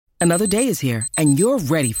Another day is here, and you're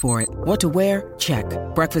ready for it. What to wear? Check.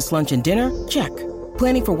 Breakfast, lunch, and dinner? Check.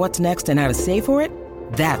 Planning for what's next and how to save for it?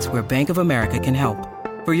 That's where Bank of America can help.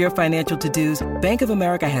 For your financial to-dos, Bank of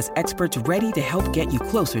America has experts ready to help get you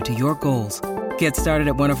closer to your goals. Get started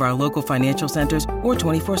at one of our local financial centers or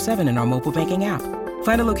 24/7 in our mobile banking app.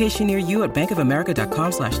 Find a location near you at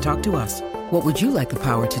bankofamerica.com/talktous. What would you like the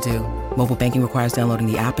power to do? Mobile banking requires downloading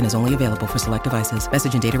the app and is only available for select devices.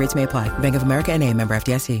 Message and data rates may apply. Bank of America N.A., member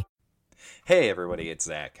FDIC. Hey everybody, it's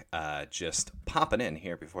Zach. Just popping in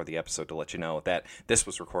here before the episode to let you know that this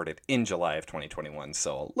was recorded in July of 2021,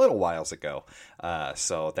 so a little whiles ago.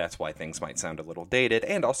 So that's why things might sound a little dated,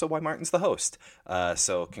 and also why Martin's the host.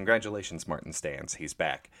 So congratulations, Martin Stans. He's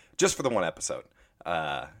back just for the one episode.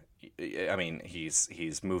 I mean,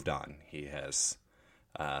 he's moved on. He has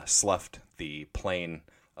sloughed the plane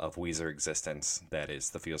of Weezer existence that is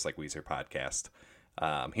the Feels Like Weezer podcast.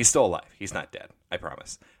 He's still alive. He's not dead. I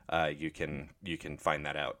promise. You can find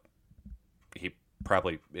that out. He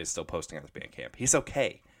probably is still posting on his Bandcamp. He's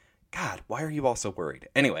okay. God, why are you all so worried?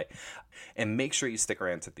 Anyway, and make sure you stick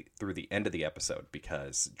around through the end of the episode,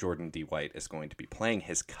 because Jordan D. White is going to be playing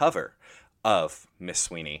his cover of Miss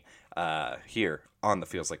Sweeney here on the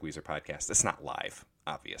Feels Like Weezer podcast. It's not live,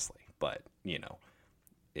 obviously, but you know,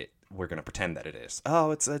 we're going to pretend that it is.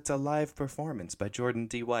 Oh, it's a live performance by Jordan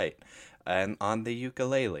D. White and on the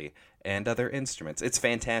ukulele and other instruments. It's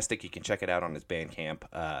fantastic. You can check it out on his Bandcamp.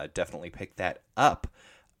 Definitely pick that up.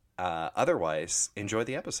 Otherwise, enjoy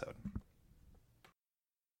the episode.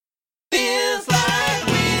 Feels like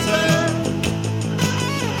Weezer.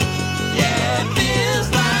 Yeah, feels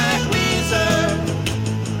like Weezer.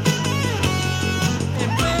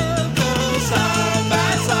 And we'll go song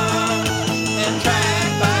by song and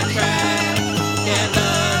track by track, and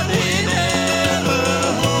nothing ever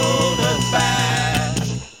hold us back,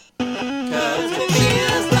 'cause it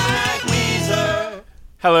feels like Weezer.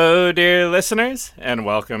 Hello, dear listeners, and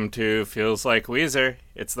welcome to Feels Like Weezer.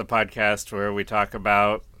 It's the podcast where we talk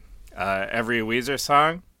about every Weezer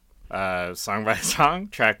song, song by song,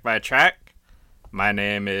 track by track. My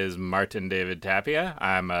name is Martin David Tapia.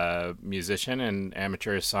 I'm a musician and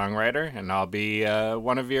amateur songwriter, and I'll be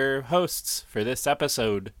one of your hosts for this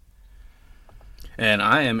episode. And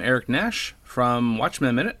I am Eric Nash from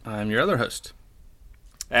Watchmen Minute. I'm your other host.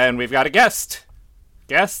 And we've got a guest.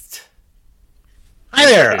 Hi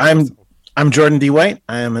there. I'm Jordan D. White.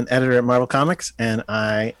 I am an editor at Marvel Comics, and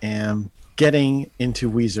I am getting into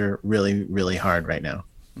Weezer really, really hard right now.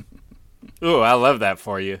 Ooh, I love that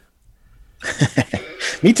for you.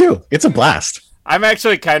 Me too. It's a blast. I'm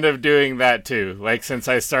actually kind of doing that too, like since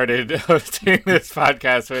I started hosting this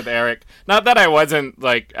podcast with Eric. Not that I wasn't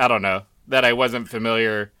that I wasn't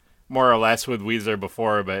familiar more or less with Weezer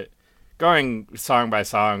before, but going song by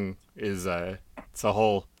song is I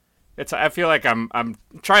feel like I'm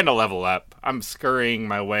trying to level up. I'm scurrying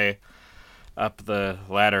my way up the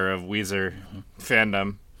ladder of Weezer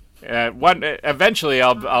fandom. Eventually,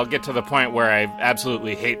 I'll get to the point where I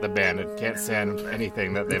absolutely hate the band and can't stand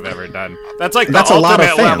anything that they've ever done. That's like that's the a lot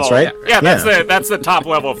ultimate of fans, level, right? Yeah, that's the top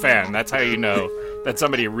level fan. That's how you know that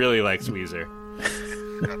somebody really likes Weezer.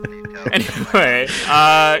 Anyway,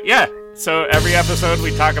 yeah. So every episode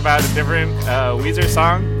we talk about a different Weezer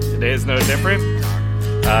song. Today is no different.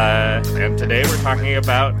 And today we're talking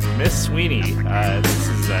about Miss Sweeney. This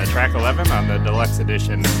is track 11 on the deluxe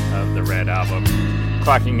edition of the Red Album,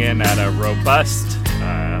 clocking in at a robust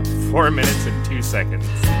 4 minutes and 2 seconds.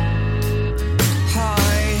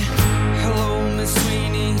 Hi, hello, Miss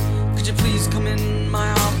Sweeney. Could you please come in my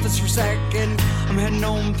office for a second? I'm heading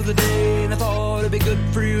home for the day, and I thought it'd be good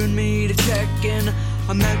for you and me to check in.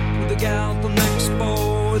 I met with a gal from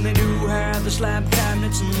Expo, and they do have the slab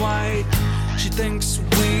cabinets in white. She thinks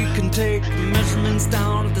we can take measurements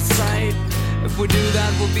down at the site. If we do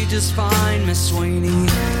that, we'll be just fine, Miss Sweeney.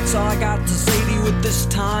 That's all I got to say to you at this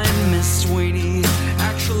time, Miss Sweeney.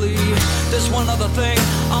 Actually, there's one other thing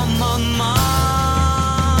on my mind.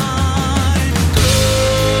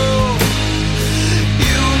 Girl,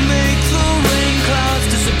 you make the rain clouds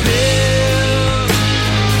disappear.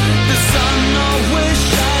 The sun always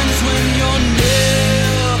shines when you're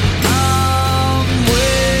near. I'm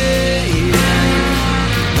waiting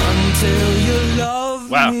until you love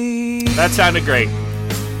Wow. me. That sounded great.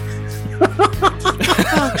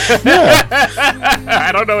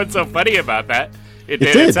 I don't know what's so funny about that.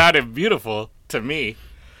 It sounded beautiful to me.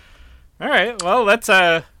 All right, well, let's.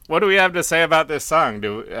 What do we have to say about this song?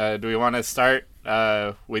 Do we want to start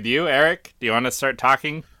with you, Eric? Do you want to start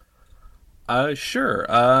talking? Sure.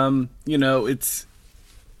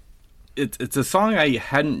 it's a song I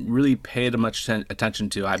hadn't really paid much attention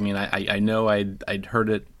to. I mean, I know I'd heard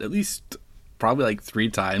it at least probably like 3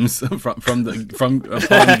 times from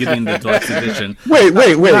getting the deluxe edition. Wait.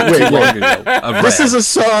 This This is a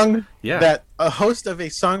song Yeah. that a host of a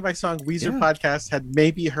song by song Weezer podcast had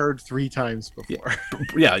maybe heard 3 times before.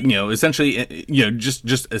 Yeah, essentially,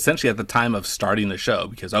 just essentially at the time of starting the show,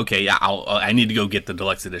 because I need to go get the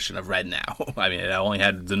deluxe edition of Red now. I mean, I only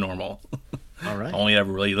had the normal. All right. Only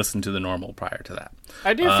ever really listened to the normal prior to that.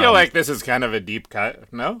 I do feel like this is kind of a deep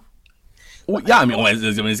cut. No. Well, yeah, I mean,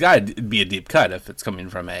 it's got to be a deep cut if it's coming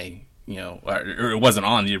from a, or it wasn't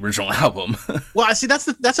on the original album. Well, I see that's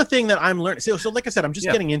the thing that I'm learning. So like I said, I'm just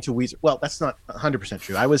getting into Weezer. Well, that's not 100%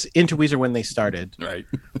 true. I was into Weezer when they started. Right.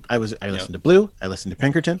 I listened to Blue. I listened to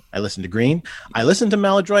Pinkerton. I listened to Green. I listened to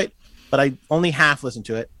Maladroit, but I only half listened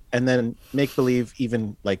to it, and then Make Believe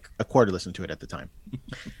even like a quarter listened to it at the time.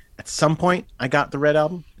 At some point, I got the Red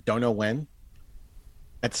album. Don't know when.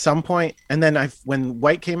 At some point, and then when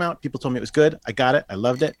White came out, people told me it was good. I got it. I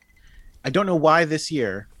loved it. I don't know why this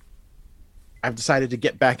year I've decided to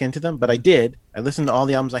get back into them, but I did. I listened to all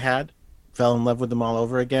the albums I had, fell in love with them all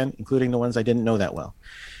over again, including the ones I didn't know that well.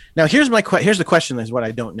 Now, here's the question: is what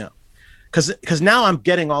I don't know, because now I'm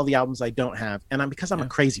getting all the albums I don't have, and because I'm a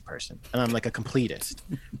crazy person and I'm like a completist.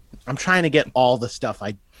 I'm trying to get all the stuff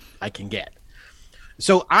I can get.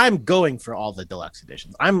 So I'm going for all the deluxe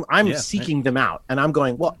editions. I'm seeking them out, and I'm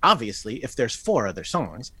going, well, obviously, if there's 4 other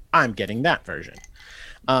songs, I'm getting that version.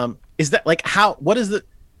 Is that like what is the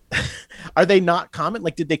are they not common?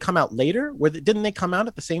 Like, did they come out later? Didn't they come out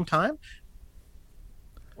at the same time?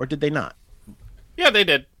 Or did they not? Yeah, they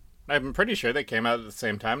did. I'm pretty sure they came out at the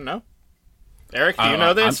same time, no? Eric, do you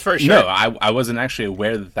know this for sure? No, I wasn't actually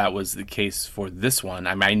aware that was the case for this one.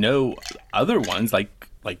 I mean, I know other ones like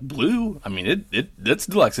Blue. I mean, its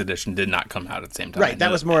deluxe edition did not come out at the same time. Right,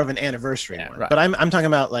 that was more of an anniversary one. Right. But I'm talking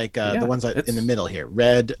about like the ones in the middle here.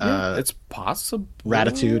 Red, it's possible.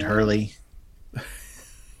 Raditude, Hurley.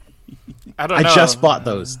 I don't know. I just bought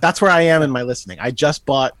those. That's where I am in my listening. I just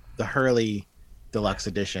bought the Hurley deluxe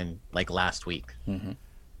edition like last week. Mm-hmm.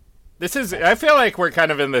 I feel like we're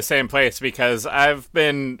kind of in the same place because I've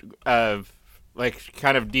been like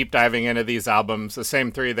kind of deep diving into these albums, the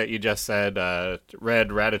same 3 that you just said, Red,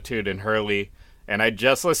 Raditude, and Hurley. And I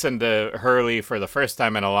just listened to Hurley for the first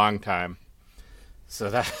time in a long time. So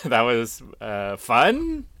that was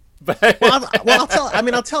fun. But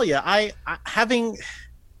I'll tell you, I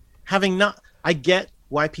get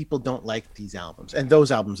why people don't like these albums, and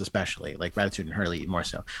those albums especially, like Raditude and Hurley more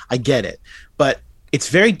so. I get it. But it's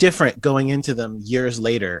very different going into them years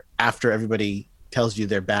later after everybody tells you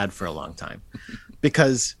they're bad for a long time,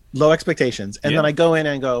 because low expectations. And then I go in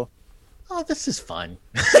and go, oh, this is fun.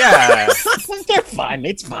 yeah, they're fun.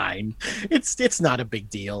 It's fine. It's not a big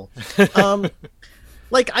deal.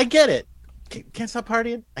 Like, I get it. Can't Stop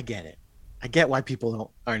Partying. I get it. I get why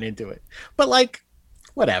people aren't into it, but like,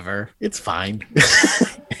 whatever. It's fine.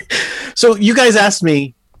 So you guys asked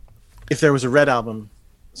me if there was a Red album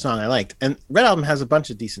song I liked, and Red album has a bunch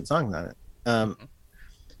of decent songs on it.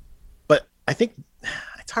 But I think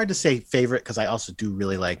it's hard to say favorite because I also do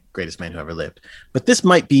really like Greatest Man Who Ever Lived. But this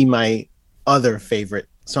might be my other favorite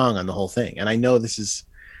song on the whole thing. And I know this is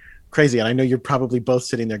crazy, and I know you're probably both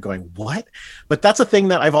sitting there going, what? But that's a thing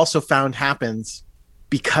that I've also found happens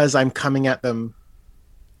because I'm coming at them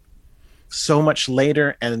so much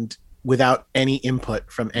later and without any input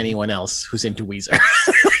from anyone else who's into Weezer.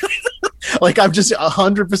 Like, I'm just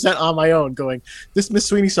 100% on my own going, this Miss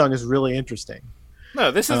Sweeney song is really interesting. No,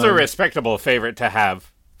 this is a respectable favorite to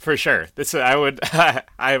have for sure.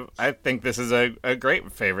 I think this is a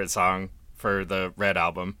great favorite song for the Red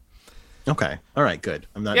album. Okay. All right, good.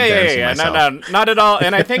 I'm not embarrassing myself. No, not at all.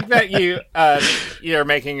 And I think that you're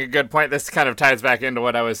making a good point. This kind of ties back into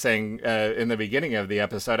what I was saying in the beginning of the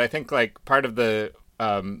episode. I think like part of the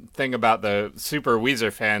thing about the super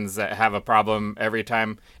Weezer fans that have a problem every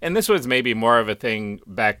time, and this was maybe more of a thing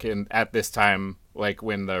back at this time, like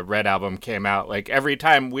when the Red album came out, like every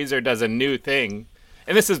time Weezer does a new thing,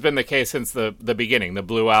 and this has been the case since the beginning, the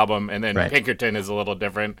Blue album, and then right. Pinkerton is a little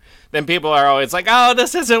different, then people are always like, oh,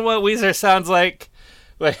 this isn't what Weezer sounds like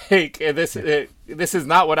this is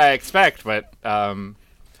not what I expect. But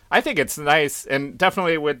I think it's nice, and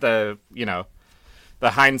definitely with the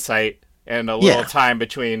hindsight and a little time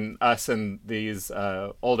between us and these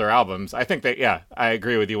older albums, I think that, I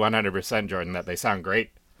agree with you 100%, Jordan, that they sound great.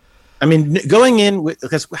 I mean, going in with,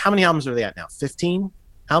 because how many albums are they at now? 15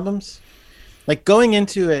 albums? Like, going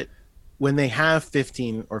into it when they have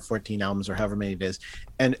 15 or 14 albums or however many it is,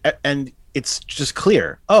 and it's just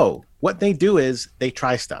clear, what they do is they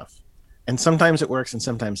try stuff. and sometimes it works and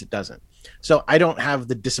sometimes it doesn't. So I don't have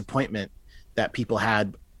the disappointment that people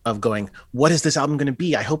had of going, what is this album going to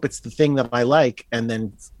be? I hope it's the thing that I like, and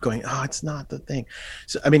then going, oh, it's not the thing.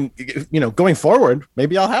 So I mean, going forward,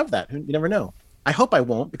 maybe I'll have that. You never know. I hope I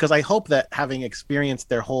won't, because I hope that having experienced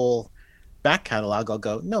their whole back catalog, I'll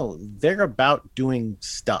go, no, they're about doing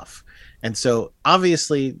stuff. And so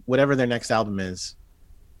obviously whatever their next album is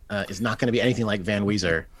not going to be anything like Van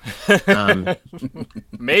Weezer.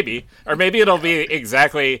 Maybe it'll be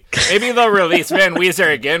exactly. Maybe they'll release Van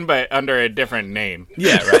Weezer again, but under a different name.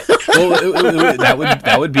 Yeah, right. Well,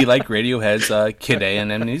 that would be like Radiohead's Kid A and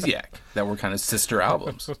Amnesiac, that were kind of sister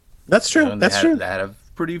albums. That's true. That's true. That have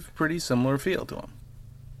pretty similar feel to them.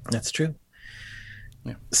 That's true.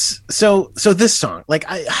 Yeah. So this song, like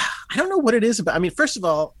I don't know what it is about. I mean, first of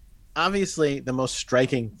all, obviously the most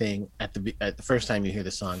striking thing at the first time you hear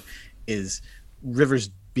the song is Rivers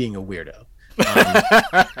being a weirdo,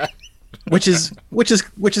 which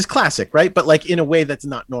is classic, right? But like in a way that's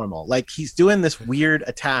not normal. Like he's doing this weird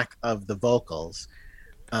attack of the vocals.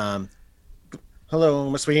 Hello,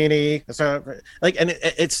 Miss Sweeney. Like, and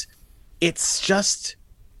it's just.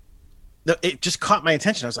 It just caught my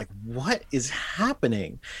attention. I was like, what is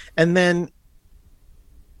happening? And then,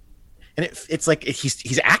 it's like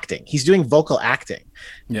he's acting. He's doing vocal acting.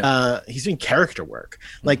 Yeah. He's doing character work.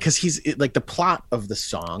 Like, because he's like, the plot of the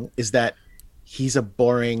song is that he's a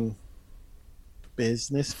boring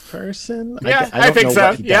business person. Yeah, I think know so.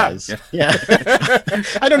 What he does. Yeah.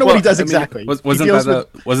 I don't know what he does exactly. Wasn't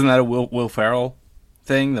that a Will Ferrell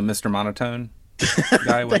thing? The Mr. Monotone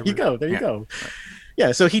guy. There you go.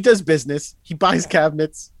 Yeah, so he does business. He buys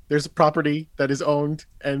cabinets. There's a property that is owned,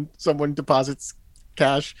 and someone deposits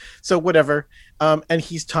cash. So whatever. And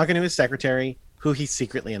he's talking to his secretary, who he's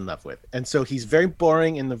secretly in love with. And so he's very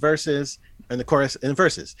boring in the verses, and the chorus, in the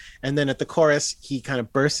verses. And then at the chorus, he kind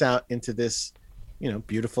of bursts out into this,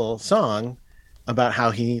 beautiful song about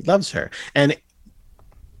how he loves her. And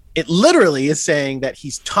it literally is saying that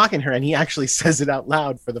he's talking to her, and he actually says it out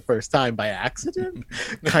loud for the first time by accident,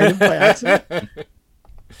 kind of by accident.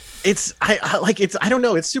 I don't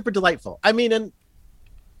know. It's super delightful. I mean, and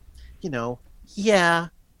yeah,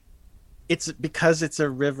 it's because it's a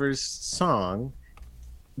Rivers song.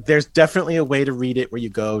 There's definitely a way to read it where you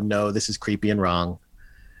go, no, this is creepy and wrong.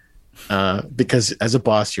 Because as a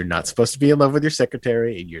boss, you're not supposed to be in love with your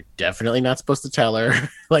secretary, and you're definitely not supposed to tell her.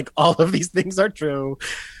 Like, all of these things are true,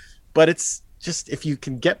 but it's just, if you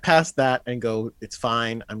can get past that and go, it's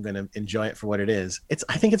fine, I'm going to enjoy it for what it is.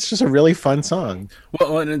 I think it's just a really fun song.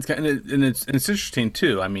 Well, and it's interesting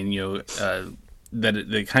too. I mean, that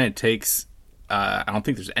it kind of takes. I don't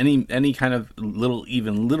think there's any kind of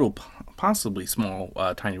little possibly small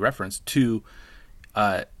tiny reference to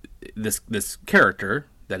this character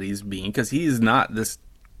that he's being, because he is not this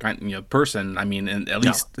kind of person. I mean, and at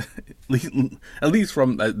least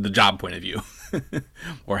from the job point of view,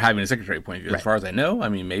 or having a secretary point of view. Right. As far as I know, I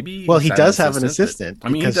mean, maybe. Well, he does have an assistant. I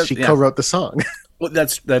mean, because she co-wrote the song. Well,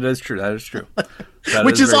 that is true.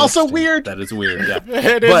 Which is also weird. That is weird.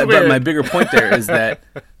 Yeah. But my bigger point there is that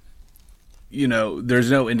there's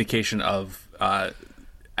no indication of,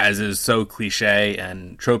 as is so cliche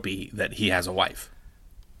and tropey, that he has a wife.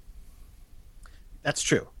 That's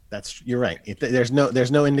true. You're right. There's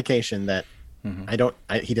no indication that.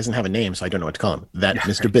 Mm-hmm. He doesn't have a name, so I don't know what to call him. That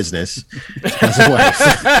Mr. Business has a wife.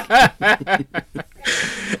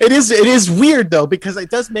 It is weird though, because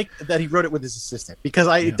it does make that he wrote it with his assistant. Because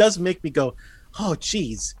it does make me go, oh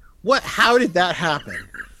geez, how did that happen?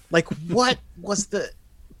 Like, what was the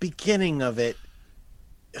beginning of it?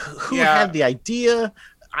 Who had the idea?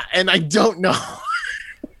 And I don't know.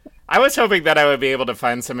 I was hoping that I would be able to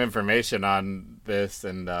find some information on this,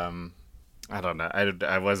 and I don't know.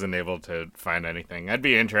 I wasn't able to find anything. I'd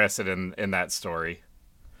be interested in that story.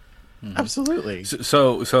 Absolutely.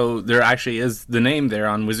 So there actually is the name there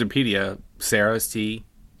on Wikipedia, Sarah C.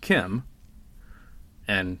 Kim.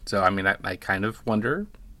 And so, I mean, I kind of wonder,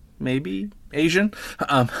 maybe Asian?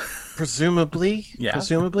 Presumably. Yeah.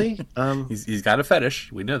 Presumably. He's got a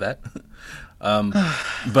fetish. We know that.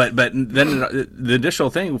 But then the additional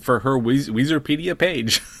thing for her Weezerpedia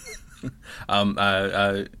page,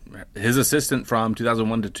 his assistant from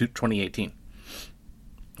 2001 to 2018.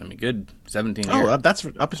 I mean, good 17 years. Oh, that's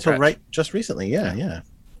up until just recently. Yeah.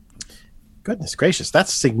 Goodness gracious.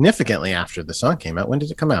 That's significantly after the song came out. When did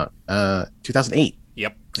it come out? 2008.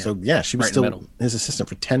 Yep. So yeah, she was still his assistant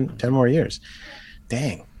for 10 more years.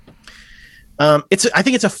 Dang. I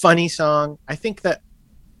think it's a funny song. I think that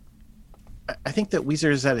Weezer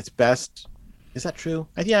is at its best. Is that true?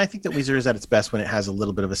 Yeah, I think that Weezer is at its best when it has a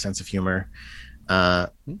little bit of a sense of humor,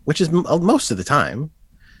 which is most of the time.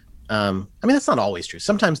 I mean, that's not always true.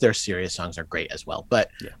 Sometimes their serious songs are great as well. But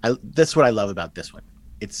that's what I love about this one.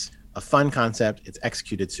 It's a fun concept. It's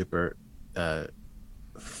executed super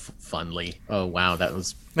funly. Oh wow, that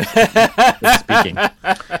was speaking.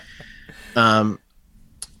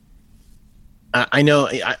 I know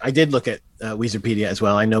I did look at Weezerpedia as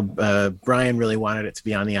well. I know Brian really wanted it to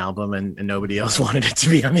be on the album, and nobody else wanted it to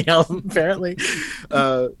be on the album apparently.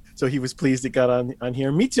 So he was pleased it got on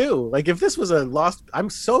here. Me too. Like if this was a lost,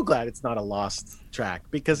 I'm so glad it's not a lost track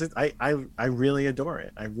because I really adore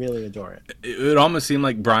it. I really adore it. It almost seemed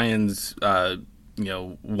like Brian's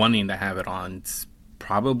wanting to have it on. It's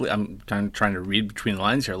probably, I'm trying to read between the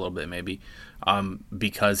lines here a little bit maybe,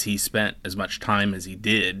 because he spent as much time as he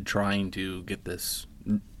did trying to get this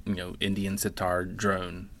Indian sitar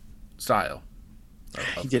drone style.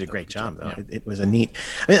 He did a great job though. Yeah. It was a neat.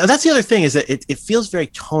 I mean, that's the other thing is that it feels very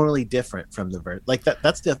tonally different from the verse. Like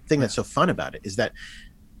that's the thing that's so fun about it is that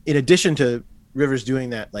in addition to Rivers doing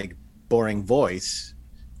that like boring voice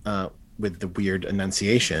with the weird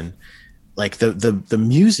enunciation, like the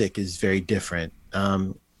music is very different.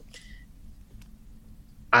 I'm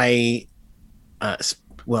going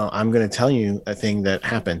to tell you a thing that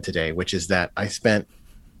happened today, which is that I spent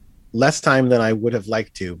less time than I would have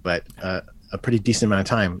liked to, but a pretty decent amount of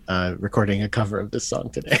time recording a cover of this song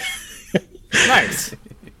today. Nice.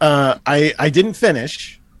 I didn't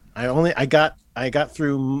finish. I got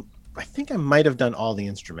through. I think I might have done all the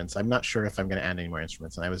instruments. I'm not sure if I'm going to add any more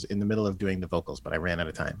instruments. And I was in the middle of doing the vocals, but I ran out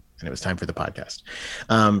of time, and it was time for the podcast.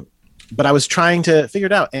 But I was trying to figure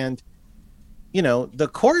it out, and the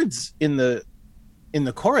chords in the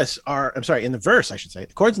chorus are. I'm sorry, in the verse, I should say.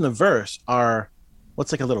 The chords in the verse are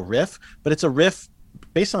what's like a little riff, but it's a riff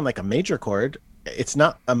based on like a major chord. It's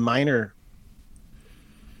not a minor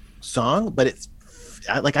song, but it's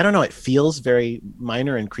like, I don't know, it feels very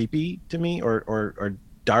minor and creepy to me, or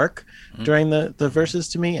dark during the verses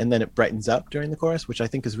to me, and then it brightens up during the chorus, which I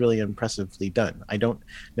think is really impressively done. I don't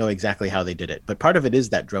know exactly how they did it, but part of it is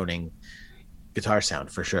that droning guitar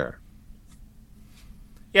sound for sure.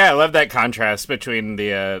 Yeah, I love that contrast between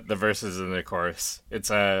the verses and the chorus. It's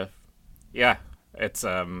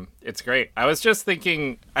it's great. I was just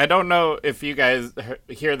thinking, I don't know if you guys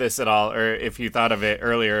hear this at all or if you thought of it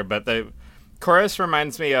earlier, but the chorus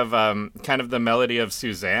reminds me of kind of the melody of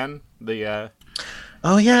Suzanne.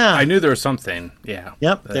 Oh yeah, I knew there was something. Yeah.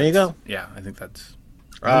 Yep. There you go. Yeah, I think that's.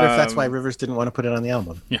 I wonder if that's why Rivers didn't want to put it on the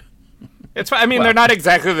album. Yeah. It's. I mean, they're not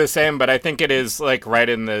exactly the same, but I think it is like right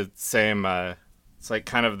in the same. It's like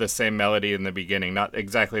kind of the same melody in the beginning, not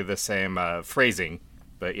exactly the same phrasing,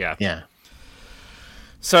 but yeah. Yeah.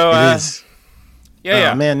 So. It is.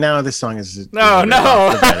 Yeah. Oh, man, now this song is. No.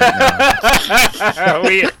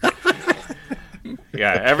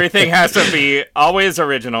 Yeah, everything has to be always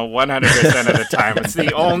original 100% of the time. It's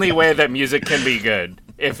the only way that music can be good.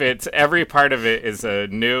 If it's every part of it is a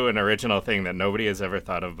new and original thing that nobody has ever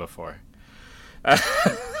thought of before.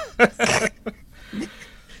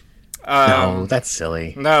 No, that's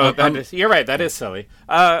silly. No, you're right. That is silly.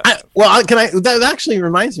 That actually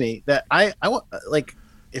reminds me that I want, like,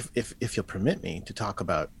 if you'll permit me to talk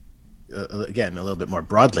about again a little bit more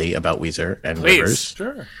broadly about Weezer and Please. Rivers.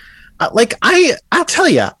 Sure. I'll tell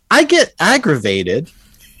you, I get aggravated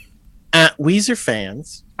at Weezer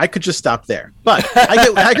fans. I could just stop there, but I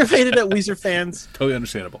get aggravated at Weezer fans. Totally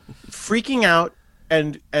understandable. Freaking out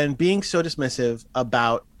and being so dismissive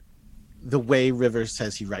about the way Rivers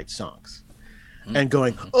says he writes songs, and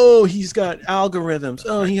going, "Oh, he's got algorithms.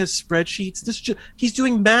 Oh, he has spreadsheets. He's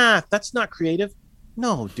doing math. That's not creative."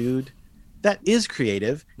 No, dude, that is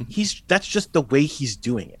creative. That's just the way he's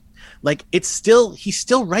doing it. Like he's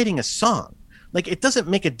still writing a song. Like it doesn't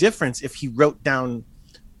make a difference if he wrote down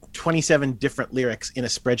 27 different lyrics in a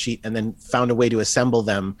spreadsheet and then found a way to assemble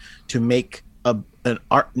them to make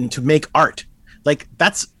art. Like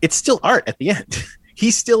it's still art at the end. He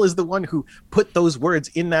still is the one who put those words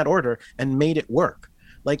in that order and made it work.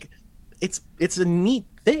 Like it's a neat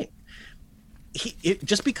thing.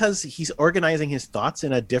 Just because he's organizing his thoughts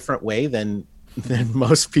in a different way than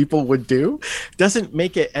most people would do doesn't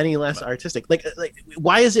make it any less artistic. Like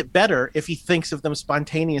why is it better if he thinks of them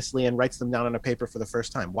spontaneously and writes them down on a paper for the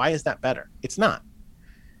first time? Why is that better? It's not.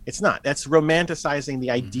 That's romanticizing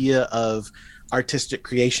the idea of artistic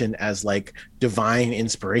creation as like divine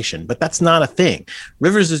inspiration, but that's not a thing.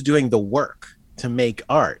 Rivers is doing the work to make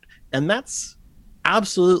art, and that's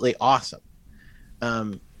absolutely awesome.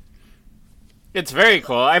 It's very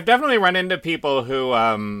cool. I've definitely run into people who,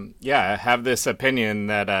 have this opinion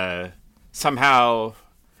that somehow,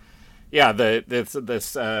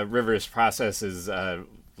 this Rivers process is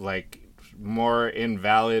like more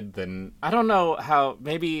invalid than, I don't know how,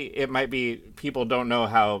 maybe it might be people don't know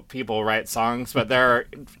how people write songs, but there are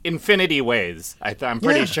infinity ways, I'm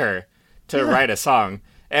pretty sure, to write a song.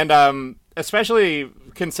 And especially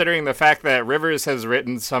considering the fact that Rivers has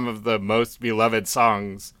written some of the most beloved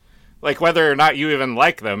songs, like whether or not you even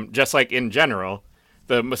like them, just like in general,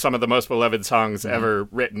 some of the most beloved songs ever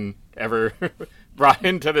written, ever brought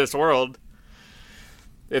into this world.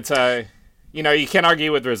 It's you can't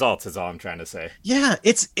argue with results, is all I'm trying to say. Yeah,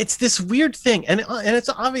 it's this weird thing, and it's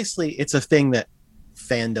obviously it's a thing that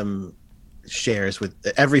fandom shares with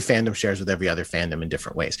every other fandom in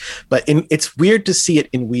different ways. But it's weird to see it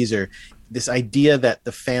in Weezer, this idea that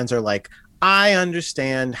the fans are like, I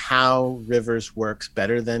understand how Rivers works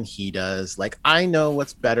better than he does. Like, I know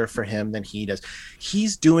what's better for him than he does.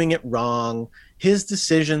 He's doing it wrong. His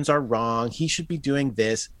decisions are wrong. He should be doing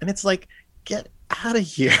this. And it's like, get out of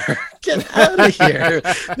here. Get out of here.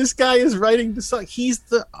 This guy is writing the song. He's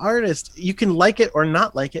the artist. You can like it or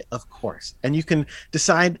not like it, of course. And you can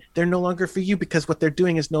decide they're no longer for you because what they're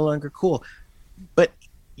doing is no longer cool. But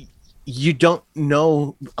you don't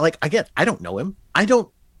know, like, again, I don't know him. I don't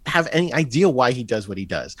have any idea why he does what he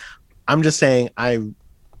does. I'm just saying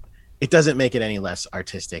it doesn't make it any less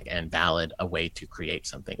artistic and valid a way to create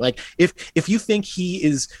something. Like if you think he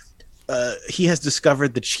has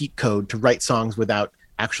discovered the cheat code to write songs without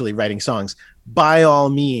actually writing songs, by all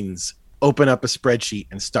means open up a spreadsheet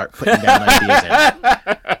and start putting down ideas in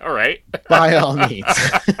it. All right. By all means.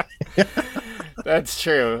 That's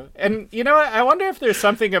true. And you know what? I wonder if there's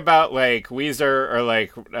something about like Weezer or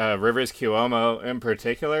like Rivers Cuomo in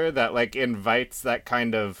particular that like invites that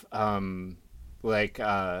kind of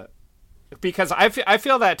because I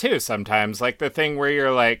feel that too sometimes, like the thing where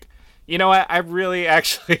you're like, you know what? I really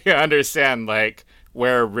actually understand like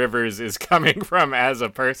where Rivers is coming from as a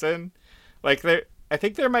person. Like I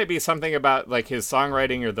think there might be something about like his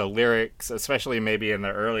songwriting or the lyrics, especially maybe in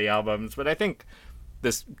the early albums, but I think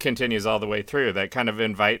this continues all the way through, that kind of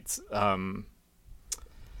invites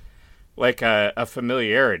like a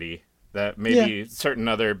familiarity that maybe certain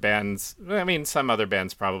other bands, I mean, some other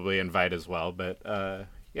bands probably invite as well, but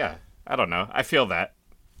yeah, I don't know. I feel that.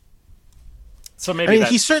 So maybe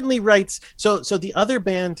he certainly writes. So the other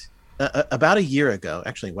band about a year ago,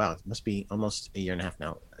 actually, wow, it must be almost a year and a half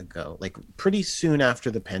now ago, like pretty soon after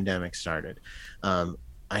the pandemic started, I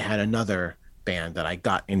had another band that I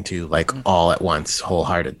got into like all at once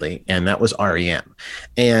wholeheartedly, and that was REM.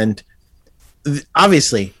 And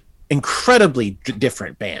obviously incredibly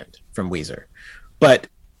different band from Weezer, but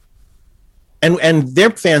and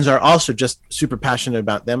their fans are also just super passionate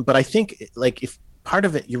about them. But I think like if part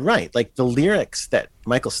of it, you're right, like the lyrics that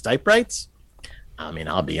Michael Stipe writes, I mean,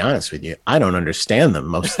 I'll be honest with you, I don't understand them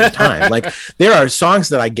most of the time. Like there are songs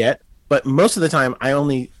that I get, but most of the time I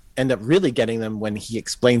only end up really getting them when he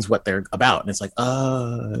explains what they're about, and it's like,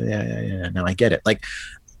 oh yeah, now I get it. Like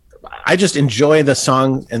I just enjoy the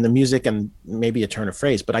song and the music and maybe a turn of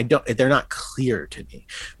phrase, but they're not clear to me.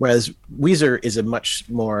 Whereas Weezer is a much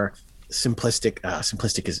more simplistic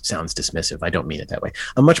sounds dismissive, I don't mean it that way,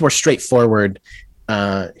 a much more straightforward,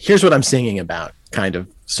 here's what I'm singing about kind of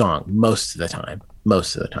song most of the time.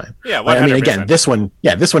 Yeah, 100%. I mean, again, this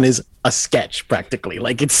one is a sketch practically.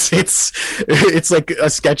 Like it's like a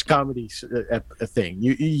sketch comedy thing.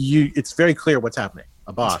 It's very clear what's happening.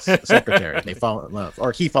 A boss, a secretary, they fall in love,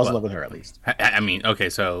 or he falls in love with her at least. I mean, okay,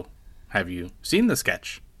 so have you seen the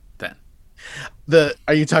sketch then?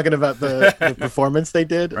 Are you talking about the performance they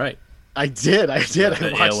did? Right. I did. I watched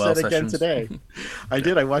AOL it again sessions. today.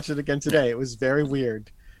 I watched it again today. It was very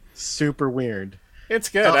weird. Super weird. It's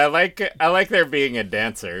good. I like there being a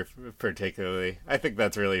dancer, particularly. I think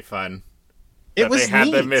that's really fun. It was they had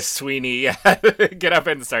neat. the Miss Sweeney get up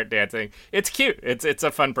and start dancing. It's cute. It's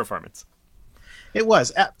a fun performance. It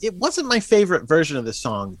was. It wasn't my favorite version of the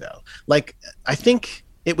song though. Like I think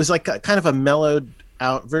it was like kind of a mellowed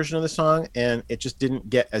out version of the song, and it just didn't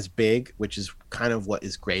get as big, which is kind of what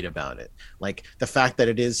is great about it. Like the fact that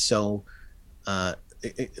it is so.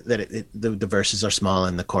 The verses are small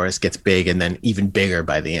and the chorus gets big and then even bigger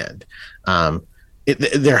by the end.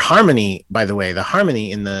 Their harmony, by the way, the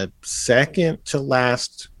harmony in the second to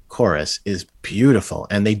last chorus is beautiful,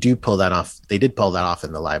 and they did pull that off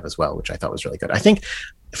in the live as well, which I thought was really good. I think,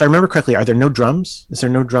 if I remember correctly, are there no drums? Is there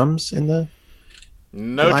no drums in the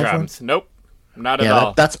drums one? Nope, not at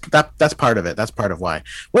all. That's part of it. That's part of why.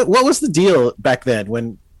 What was the deal back then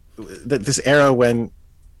when this era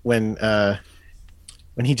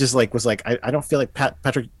when he just like was like, I don't feel like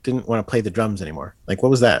Patrick didn't want to play the drums anymore. Like, what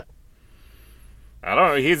was that? I don't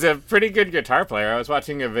know. He's a pretty good guitar player. I was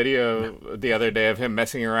watching a video the other day of him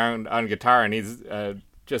messing around on guitar, and he's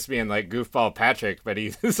just being like goofball Patrick, but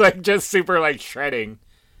he's like just super like shredding.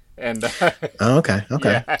 And Oh, okay.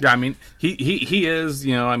 yeah. Yeah, I mean, he is,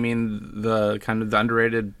 you know, I mean, the kind of the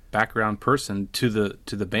underrated background person to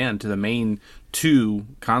the band, to the main two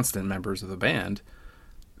constant members of the band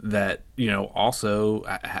that, you know, also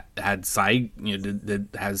had side, you know,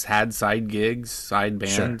 has had side gigs, side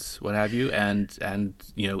bands, what have you, and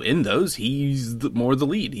you know, in those he's more the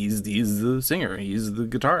lead. He's the singer. He's the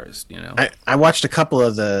guitarist. You know, I watched a couple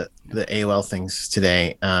of the AOL things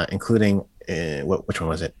today, including which one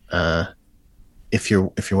was it? If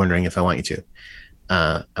you're wondering if I want you to,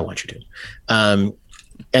 I want you to.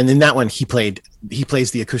 And in that one, he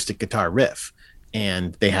plays the acoustic guitar riff,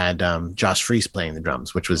 and they had Josh Freese playing the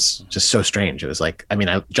drums, which was just so strange. It was like, I mean,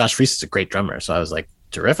 Josh Freese is a great drummer, so I was like,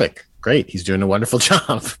 terrific, great, he's doing a wonderful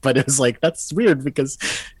job. But it was like, that's weird because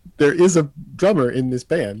there is a drummer in this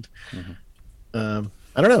band. Mm-hmm.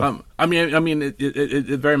 I don't know. I mean,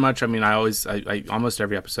 it very much. I mean, I almost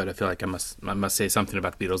every episode, I feel like I must say something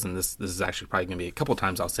about the Beatles, and this is actually probably going to be a couple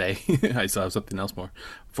times I'll say. I still have something else more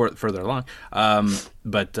further along.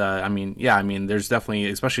 But I mean, yeah, I mean, there's definitely,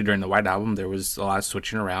 especially during the White Album, there was a lot of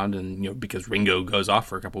switching around, and you know, because Ringo goes off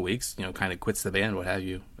for a couple weeks, you know, kind of quits the band, what have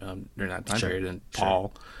you, during that time period, and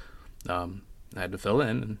Paul had to fill in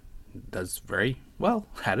and does very well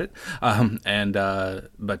at it,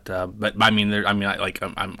 but I mean,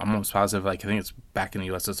 I'm almost positive. Like, I think it's back in the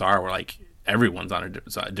USSR where like everyone's on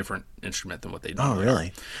a different instrument than what they do. Oh,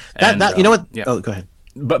 really? And, that you know what? Yeah. Oh, go ahead.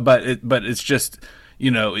 But it's just,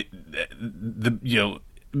 you know,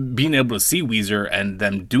 being able to see Weezer and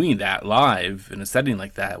them doing that live in a setting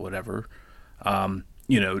like that, whatever.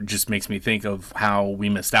 You know, just makes me think of how we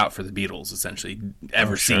missed out for the Beatles, essentially,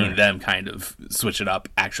 seeing them kind of switch it up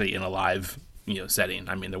actually in a live, you know, setting.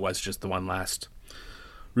 I mean, there was just the one last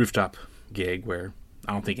rooftop gig where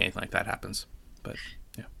I don't think anything like that happens. But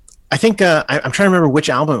yeah, I think I'm trying to remember which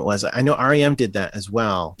album it was. I know REM did that as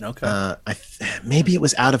well. Okay. Maybe it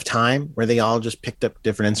was Out of Time, where they all just picked up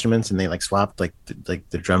different instruments and they like swapped, like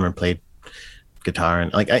the drummer played guitar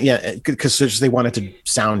and because they wanted to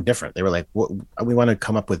sound different. They were like, we want to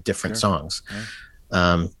come up with different songs.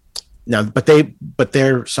 Yeah. Now, but their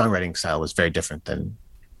songwriting style was very different than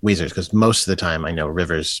Weezer's, because most of the time I know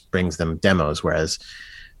Rivers brings them demos, whereas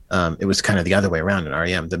it was kind of the other way around in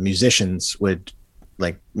REM. The musicians would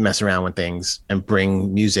like mess around with things and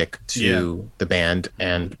bring music to the band,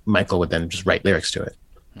 and Michael would then just write lyrics to it.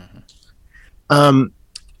 Mm-hmm.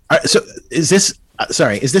 So is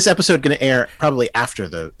this episode going to air probably after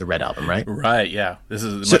the Red Album, right? Right, yeah. This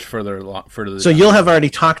is much further. So you'll have already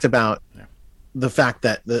talked about the fact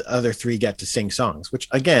that the other three get to sing songs, which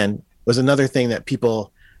again was another thing that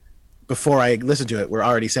people, before I listened to it, were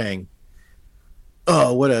already saying,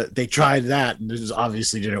 "Oh, they tried that and this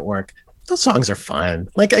obviously didn't work." Those songs are fun.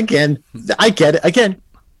 Like, again, I get it. Again,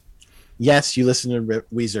 yes, you listen to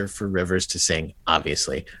Weezer for Rivers to sing,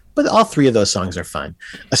 obviously, but all three of those songs are fun.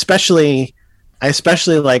 I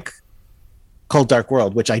especially like Cold Dark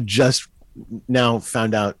World, which I just now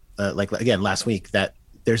found out, again, last week, that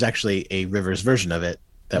there's actually a Rivers version of it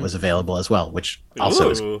that was available as well, which also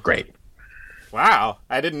is great. Wow.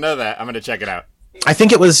 I didn't know that. I'm going to check it out. I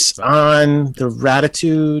think it was on the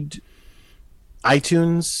Raditude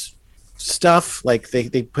iTunes stuff. Like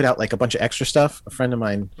they put out like a bunch of extra stuff. A friend of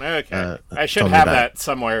mine. Okay. I should have that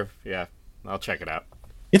somewhere. Yeah. I'll check it out.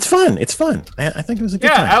 It's fun. I think it was a good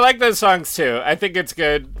time. Yeah, I like those songs too. I think it's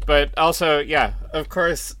good, but also, yeah, of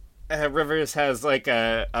course, Rivers has like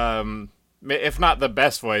a, if not the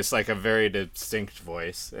best voice, like a very distinct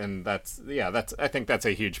voice, and I think that's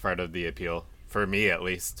a huge part of the appeal for me, at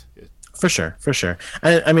least. For sure.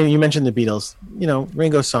 I mean, you mentioned the Beatles. You know,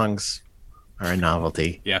 Ringo songs are a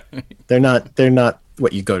novelty. Yeah, they're not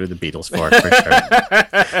what you go to the Beatles for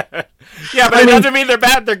sure. Yeah, but it doesn't mean they're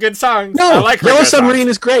bad. They're good songs. No, I like Yellow Submarine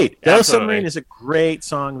is great. Absolutely. Yellow Submarine is a great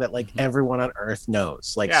song that like everyone on Earth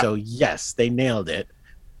knows. Like, so yes, they nailed it,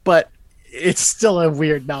 but it's still a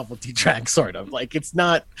weird novelty track, sort of. Like, it's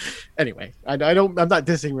not. Anyway, I'm not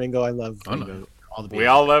dissing Ringo. I love Ringo. No. All the Beatles. We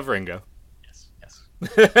all love Ringo. Yes.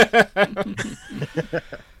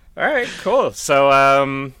 All right, cool.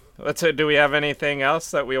 So, do we have anything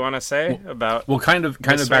else that we want to say about? Well, kind of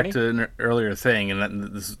back to an earlier thing,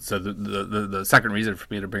 and so the second reason for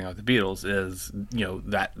me to bring out the Beatles is, you know,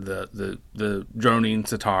 that the droning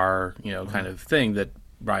sitar, you know, kind of thing that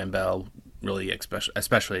Brian Bell really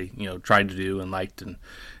especially you know tried to do and liked and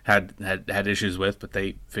had issues with, but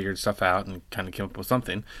they figured stuff out and kind of came up with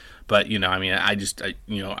something. But you know, I mean,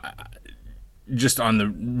 just on the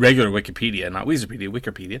regular Wikipedia, not Weezerpedia,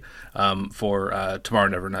 Wikipedia, for Tomorrow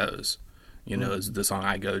Never Knows. is the song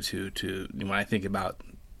I go to when I think about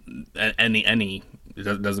any.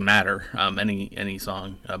 It doesn't matter. Any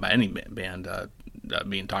song by any band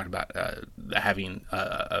being talked about having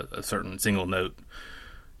a certain single note,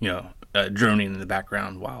 droning in the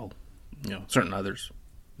background while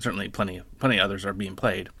certainly plenty others are being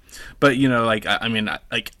played. But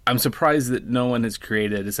I'm surprised that no one has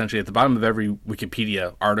created, essentially at the bottom of every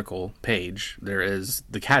Wikipedia article page, there is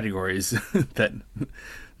the categories that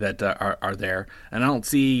are there, and I don't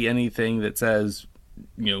see anything that says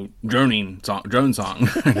drone song or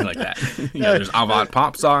anything like that. There's avant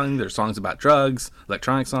pop song, there's songs about drugs,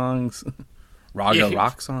 electronic songs, raga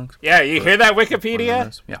rock songs. Yeah, you hear that,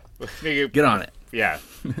 Wikipedia? Yeah, get on it. Yeah.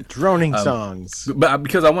 Droning songs. But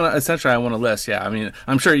because I want to list. Yeah, I mean,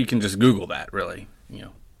 I'm sure you can just Google that. Really,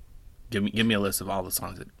 give me a list of all the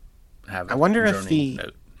songs that have. I wonder if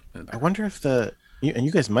and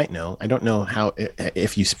you guys might know. I don't know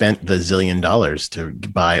if you spent the $1 zillion to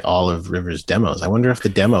buy all of Rivers' demos. I wonder if the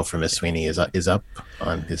demo for Miss Sweeney is up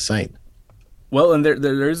on his site. Well, and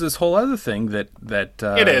there's this whole other thing that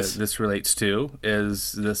it is. This relates to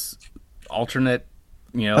is this alternate.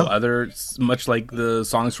 Other, much like the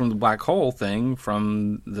songs from the Black Hole thing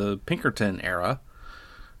from the Pinkerton era.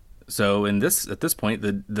 So at this point,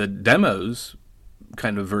 the demos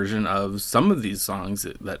kind of version of some of these songs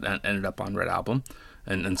that ended up on Red Album,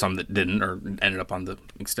 and some that didn't or ended up on the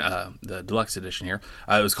deluxe edition here.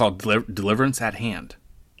 It was called Deliverance at Hand.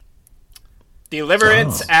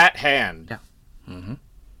 Deliverance at Hand. Yeah. Mm-hmm.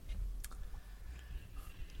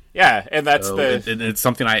 Yeah, and that's it's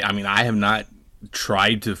something I have not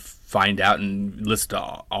tried to find out and list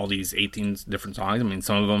all these 18 different songs. I mean,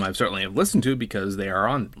 some of them I've certainly have listened to because they are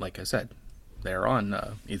on, like I said, they are on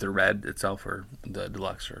either Red itself or the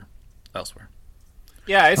deluxe or elsewhere.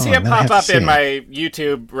 Yeah, I see it pop up in my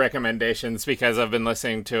YouTube recommendations because I've been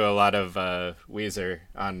listening to a lot of Weezer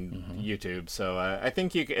on YouTube. So I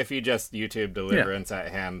think if you just YouTube Deliverance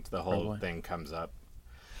at Hand, the whole thing comes up.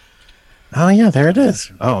 Oh, yeah, there it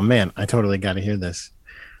is. Oh, man, I totally got to hear this.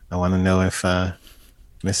 I want to know if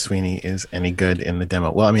Miss Sweeney is any good in the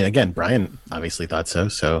demo. Well, I mean, again, Brian obviously thought so.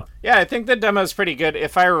 So yeah, I think the demo is pretty good.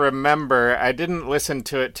 If I remember, I didn't listen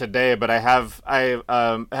to it today, but I have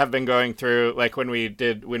been going through, like when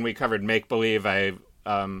we covered Make Believe.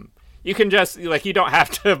 You can just you don't have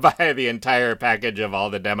to buy the entire package of all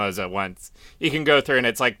the demos at once. You can go through and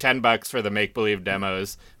it's like $10 for the Make Believe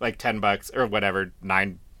demos, like $10 or whatever,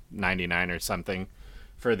 $9.99 or something.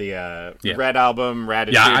 For the Red Album,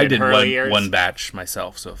 Raditude, I did and Hurley years. one batch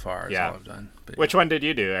myself so far. Is all I've done. But, which one did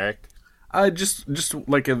you do, Eric? Just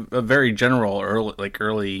like a very general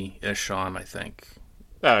early-ish on, I think.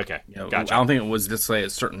 Oh, okay. Gotcha. I don't think it was just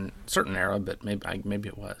a certain era, but maybe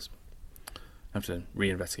it was. I have to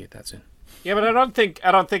reinvestigate that soon. Yeah, but I don't think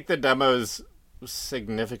the demo's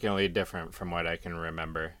significantly different from what I can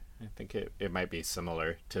remember. I think it might be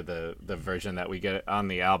similar to the version that we get on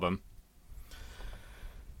the album.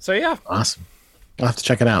 So yeah. Awesome. I'll have to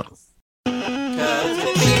check it out.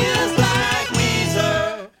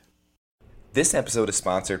 This episode is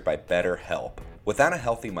sponsored by BetterHelp. Without a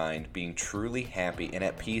healthy mind, being truly happy and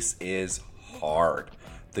at peace is hard.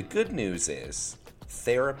 The good news is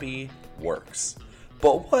therapy works.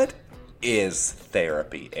 But what is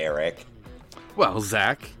therapy, Eric? Well,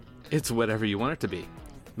 Zach, it's whatever you want it to be.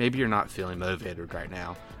 Maybe you're not feeling motivated right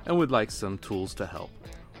now and would like some tools to help.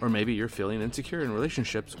 Or maybe you're feeling insecure in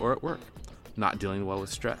relationships or at work, not dealing well with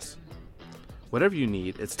stress. Whatever you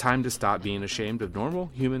need, it's time to stop being ashamed of normal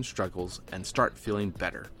human struggles and start feeling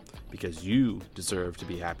better, because you deserve to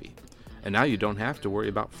be happy. And now you don't have to worry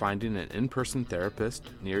about finding an in-person therapist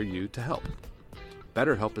near you to help.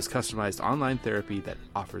 BetterHelp is customized online therapy that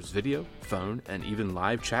offers video, phone, and even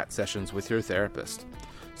live chat sessions with your therapist.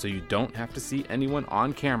 So you don't have to see anyone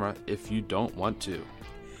on camera if you don't want to.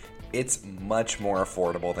 It's much more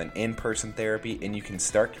affordable than in-person therapy, and you can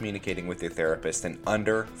start communicating with your therapist in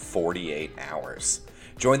under 48 hours.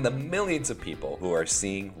 Join the millions of people who are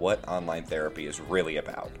seeing what online therapy is really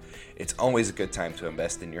about. It's always a good time to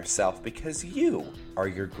invest in yourself because you are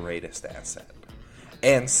your greatest asset.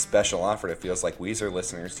 And special offer to Feels Like Weezer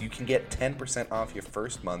listeners, you can get 10% off your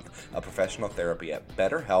first month of professional therapy at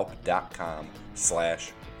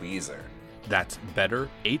betterhelp.com/Weezer. That's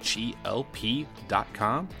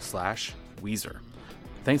betterhelp.com/Weezer.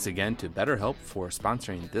 Thanks again to BetterHelp for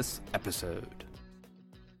sponsoring this episode.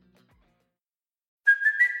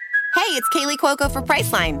 Hey, it's Kaylee Cuoco for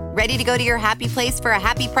Priceline. Ready to go to your happy place for a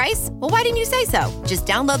happy price? Well, why didn't you say so? Just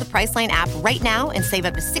download the Priceline app right now and save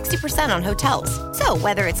up to 60% on hotels. So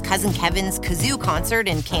whether it's Cousin Kevin's Kazoo Concert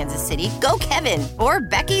in Kansas City, go Kevin, or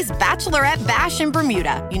Becky's Bachelorette Bash in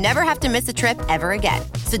Bermuda, you never have to miss a trip ever again.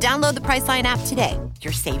 So download the Priceline app today.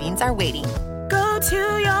 Your savings are waiting. Go to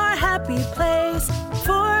your happy place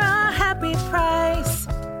for a happy price.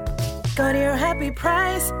 Go to your happy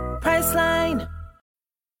price, Priceline.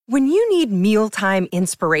 When you need mealtime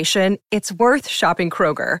inspiration, it's worth shopping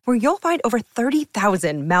Kroger, where you'll find over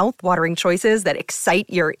 30,000 mouth-watering choices that excite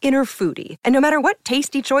your inner foodie. And no matter what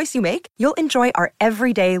tasty choice you make, you'll enjoy our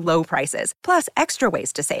everyday low prices, plus extra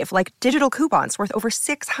ways to save, like digital coupons worth over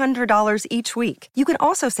 $600 each week. You can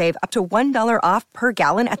also save up to $1 off per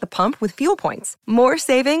gallon at the pump with fuel points. More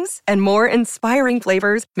savings and more inspiring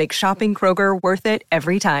flavors make shopping Kroger worth it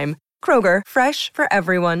every time. Kroger, fresh for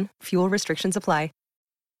everyone. Fuel restrictions apply.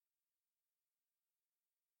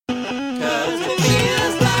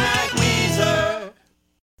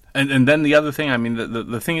 And then the other thing, I mean,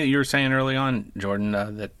 the thing that you were saying early on, Jordan,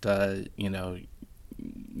 that you know,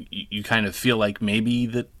 you kind of feel like maybe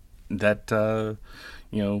that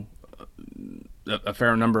you know, a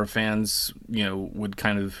fair number of fans, you know, would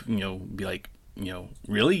kind of, you know, be like, you know,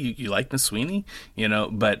 really, you like Miss Sweeney, you know,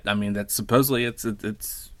 but I mean, that's supposedly it's a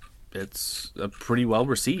pretty well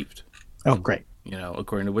received. Oh, great. You know,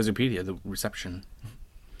 according to Wikipedia, the reception.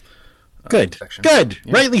 Good. Yeah.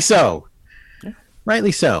 Rightly so. Yeah.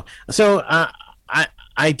 Rightly so. So I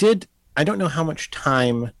don't know how much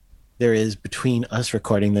time there is between us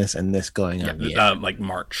recording this and this going on. Like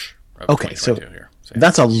March. Okay, so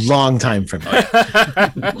that's a long time from now.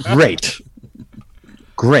 Great.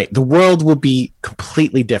 The world will be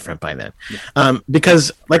completely different by then. Yeah.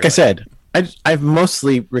 Because, like I said, I've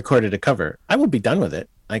mostly recorded a cover. I will be done with it.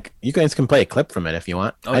 Like, you guys can play a clip from it if you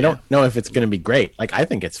want. I don't know if it's going to be great. Like, I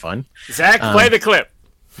think it's fun. Zach, play the clip.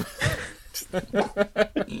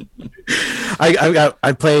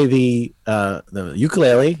 I play the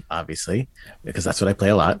ukulele, obviously, because that's what I play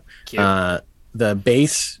a lot. The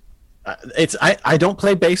bass, I don't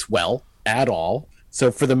play bass well at all.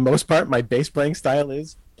 So for the most part, my bass playing style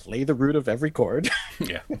is play the root of every chord.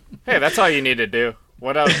 Yeah. Hey, that's all you need to do.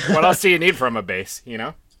 What else do you need from a bass, you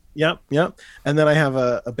know? Yep. And then I have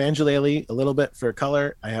a banjolele, a little bit for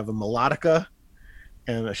color. I have a melodica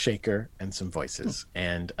and a shaker and some voices.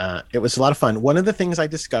 And it was a lot of fun. One of the things I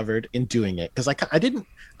discovered in doing it, because I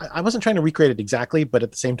wasn't trying to recreate it exactly, but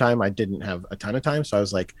at the same time, I didn't have a ton of time. So I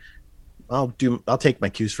was like, I'll take my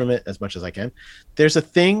cues from it as much as I can. There's a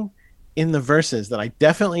thing in the verses that I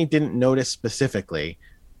definitely didn't notice specifically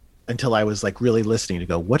until I was like really listening to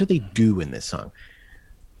go, what do they do in this song?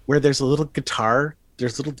 Where there's little guitar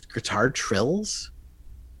trills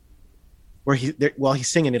where while he's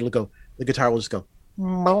singing, it'll go, the guitar will just go,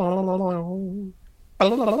 and I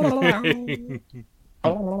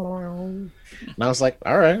was like,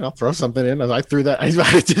 all right, I'll throw something in. And I threw that. I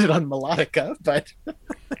did it on melodica, but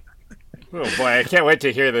oh boy, I can't wait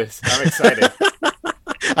to hear this. I'm excited.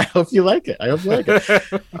 I hope you like it.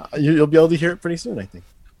 You'll be able to hear it pretty soon, I think.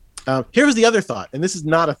 Here was the other thought, and this is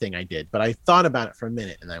not a thing I did, but I thought about it for a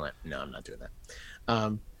minute, and I went, no, I'm not doing that.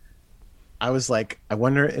 I was like, I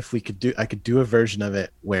wonder if I could do a version of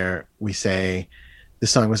it where we say the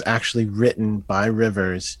song was actually written by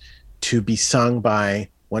Rivers to be sung by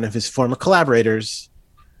one of his former collaborators,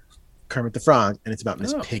 Kermit the Frog, and it's about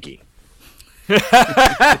Miss Piggy.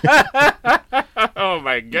 Oh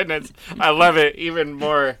my goodness. I love it even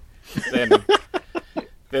more than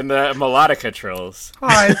the melodica trills.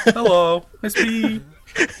 Hi, hello, Miss B.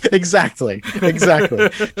 Exactly.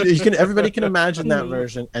 Everybody can imagine that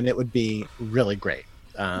version, and it would be really great.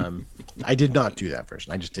 I did not do that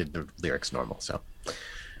version. I just did the lyrics normal.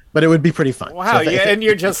 But it would be pretty fun. Wow, and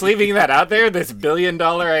you're just leaving that out there? This $1 billion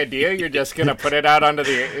idea? You're just going to put it out onto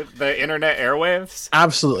the internet airwaves?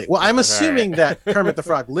 Absolutely. Well, I'm assuming that Kermit the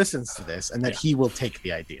Frog listens to this and that he will take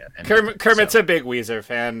the idea. Kermit's a big Weezer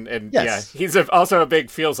fan, and yes. He's also a big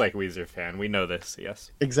Feels Like Weezer fan. We know this,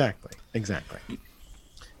 yes. Exactly.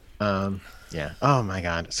 Yeah. Oh my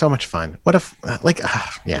God, so much fun. What if, I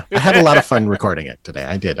had a lot of fun recording it today.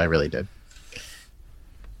 I really did.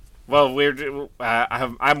 Well,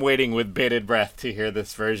 I'm waiting with bated breath to hear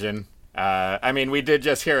this version. I mean, we did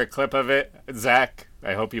just hear a clip of it. Zach,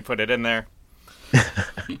 I hope you put it in there.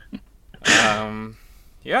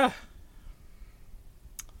 Yeah.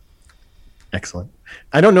 Excellent.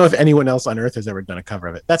 I don't know if anyone else on Earth has ever done a cover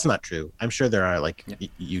of it. That's not true. I'm sure there are like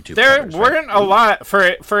YouTube. There covers, weren't right? a lot for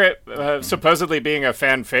it supposedly being a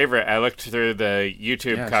fan favorite. I looked through the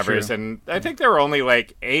YouTube covers, true. and I think there were only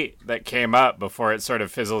like 8 that came up before it sort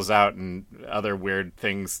of fizzles out, and other weird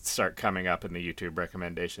things start coming up in the YouTube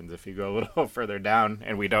recommendations. If you go a little further down,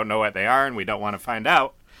 and we don't know what they are, and we don't want to find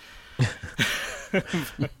out.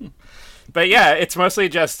 But yeah, it's mostly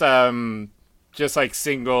just like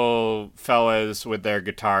single fellas with their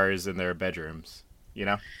guitars in their bedrooms, you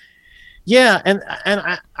know? Yeah, and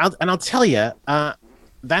I'll tell you,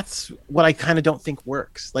 that's what I kind of don't think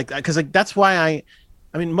works. Like, because like that's why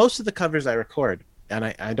I mean, most of the covers I record, and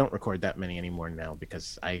I don't record that many anymore now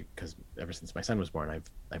because ever since my son was born,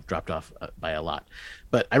 I've dropped off by a lot.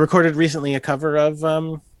 But I recorded recently a cover of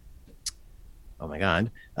oh my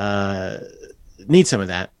God, Need Some of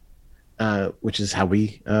That. Which is how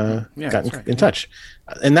we got in touch.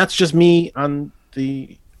 And that's just me on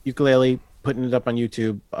the ukulele, putting it up on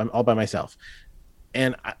YouTube all by myself.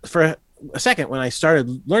 And for a second, when I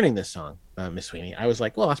started learning this song, Miss Sweeney, I was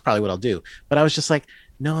like, well, that's probably what I'll do. But I was just like,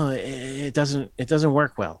 no, it doesn't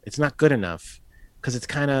work well. It's not good enough because it's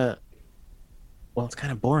kind of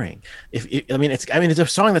boring. It's a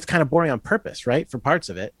song that's kind of boring on purpose, right? For parts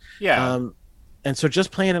of it. Yeah. And so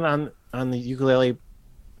just playing it on the ukulele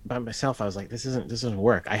by myself, I was like, this doesn't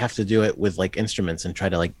work. I have to do it with like instruments and try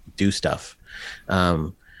to like do stuff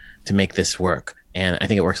to make this work. And I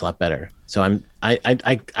think it works a lot better. So I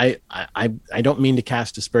don't mean to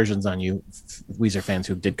cast aspersions on you Weezer fans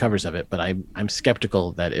who did covers of it, but I'm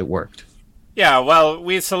skeptical that it worked. Yeah, well,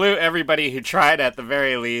 we salute everybody who tried at the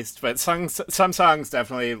very least, but some songs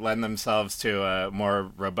definitely lend themselves to a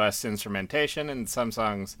more robust instrumentation, and some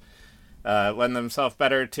songs lend themselves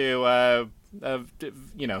better to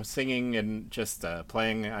singing and just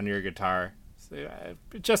playing on your guitar. So,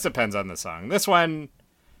 it just depends on the song. This one,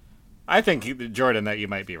 I think, Jordan, that you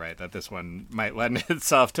might be right, that this one might lend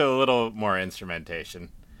itself to a little more instrumentation.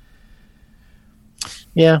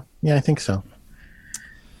 Yeah, I think so.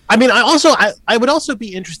 I mean, I would also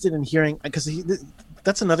be interested in hearing, because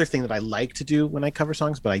that's another thing that I like to do when I cover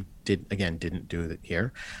songs, but I didn't do it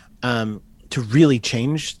here. To really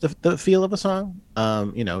change the feel of a song,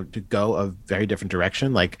 to go a very different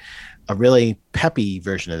direction, like a really peppy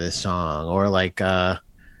version of this song, or like a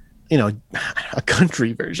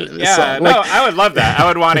country version of this song. No, I would love that. I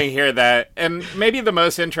would want to hear that. And maybe the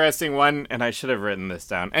most interesting one, and I should have written this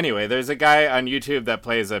down. Anyway, there's a guy on YouTube that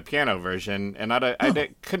plays a piano version, and I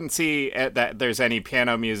couldn't see that there's any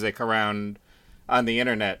piano music around on the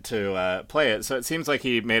internet to play it, so it seems like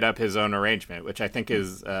he made up his own arrangement, which I think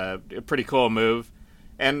is a pretty cool move.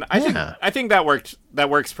 And I think that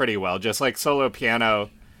works pretty well. Just like solo piano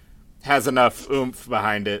has enough oomph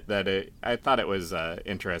behind it that I thought it was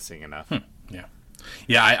interesting enough.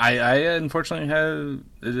 Yeah. I unfortunately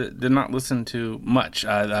did not listen to much.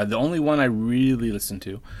 The only one I really listened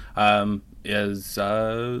to is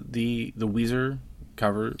the Weezer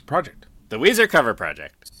cover project. The Weezer cover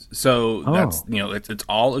project. So that's it's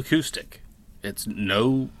all acoustic. It's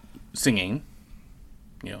no singing.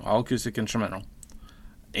 All acoustic instrumental.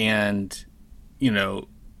 And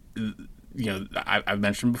I've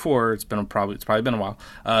mentioned before, it's probably been a while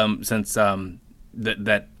since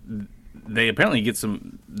that they apparently get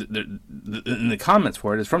some in the comments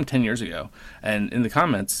for it is from 10 years ago, and in the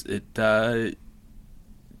comments it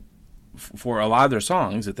for a lot of their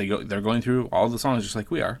songs that they're going through all the songs just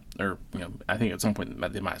like we are, or I think at some point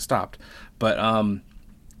they might have stopped, but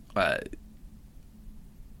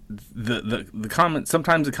the comments,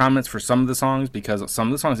 sometimes the comments for some of the songs, because some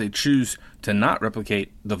of the songs they choose to not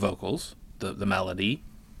replicate the vocals, the melody,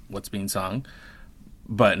 what's being sung,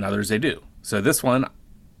 but in others they do. So this one,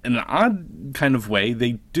 in an odd kind of way,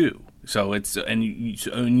 they do. So it's and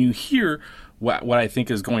you hear what I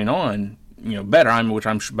think is going on, better. Which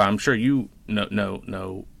I'm sure you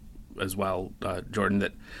know as well, Jordan.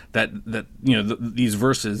 That these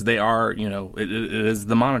verses, they are it is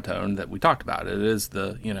the monotone that we talked about. It is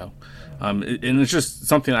the and it's just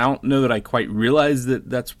something I don't know that I quite realized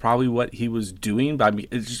that's probably what he was doing. But I mean,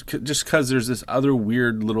 it's just because there's this other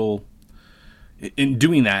weird little. In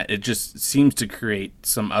doing that, it just seems to create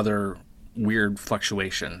some other weird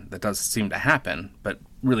fluctuation that does seem to happen, but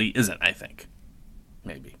really isn't, I think.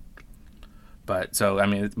 Maybe. But so I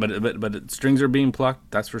mean, but strings are being plucked.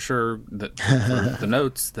 That's for sure. That for the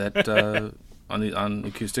notes that on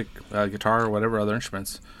acoustic guitar or whatever other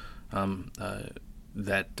instruments, that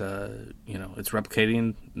it's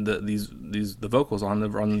replicating the vocals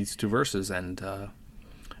on these two verses, and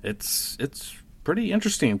it's pretty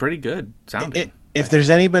interesting, pretty good sounding. If there's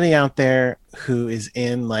anybody out there who is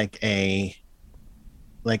in like a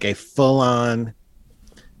like a full-on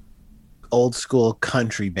old school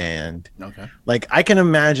country band. Okay. Like I can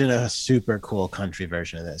imagine a super cool country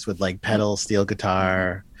version of this with like pedal steel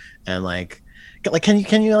guitar and like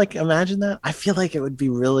can you like imagine that? I feel like it would be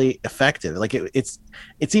really effective. Like it's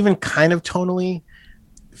even kind of tonally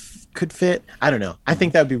could fit. I don't know. I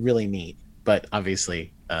think that would be really neat, but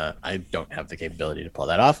obviously I don't have the capability to pull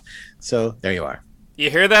that off. So there you are. You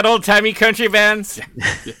hear that, old-timey country bands?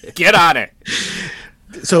 Get on it.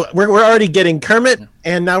 So we're already getting Kermit,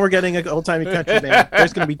 and now we're getting an old-timey country band.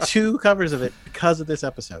 There's going to be 2 covers of it because of this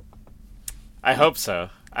episode. I hope so.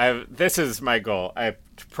 This is my goal. I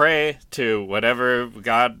pray to whatever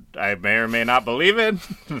God I may or may not believe in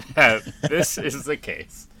that this is the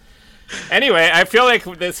case. Anyway, I feel like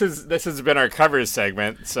this has been our covers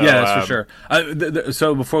segment. So yeah, that's for sure.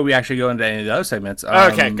 So before we actually go into any of the other segments,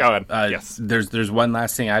 okay, go on. Yes, there's one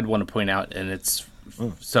last thing I'd want to point out, and it's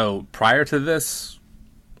so prior to this,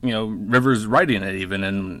 Rivers writing it even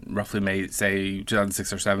in roughly May, say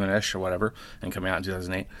 2006 or 7-ish or whatever, and coming out in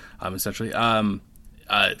 2008, essentially.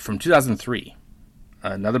 From 2003,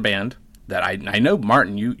 another band that I know,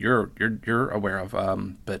 Martin, you're aware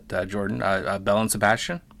of, but Jordan, Belle and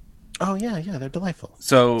Sebastian. Oh yeah, they're delightful.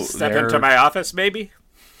 So Step into my office, maybe.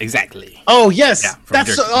 Exactly. Oh yes, yeah,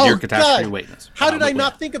 that's Dear Catastrophe God. Witness. How did I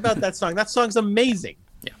not think about that song? That song's amazing.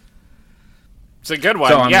 Yeah, it's a good one.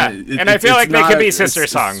 So, and I feel like they could be sister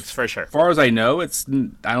songs for sure. As far as I know,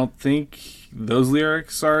 I don't think those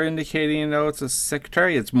lyrics are indicating it's a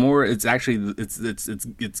secretary. It's more. It's actually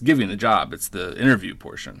it's giving the job. It's the interview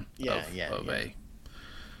portion. Of a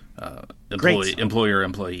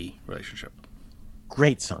employer-employee relationship.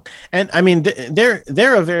 Great song. And I mean they're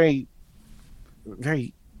a very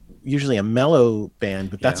usually a mellow band,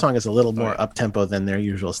 but that song is a little more up tempo than their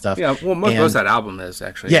usual stuff. Yeah, well most of that album is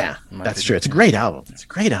actually. Yeah, that's true. It's a great album.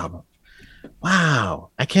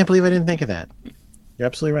 Wow. I can't believe I didn't think of that. You're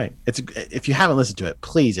absolutely right. If you haven't listened to it,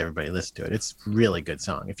 please everybody listen to it. It's a really good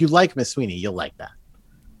song. If you like Miss Sweeney, you'll like that.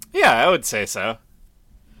 Yeah, I would say so.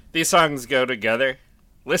 These songs go together.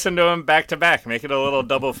 Listen to them back to back. Make it a little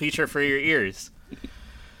double feature for your ears.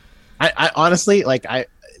 I honestly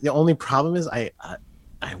the only problem is I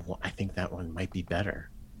think that one might be better.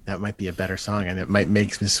 That might be a better song, and it might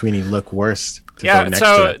make Miss Sweeney look worse. Yeah.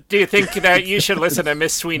 So, do you think that you should listen to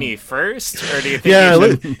Miss Sweeney first, or do you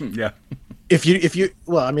think? Yeah. If you,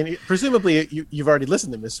 well, I mean, presumably you've already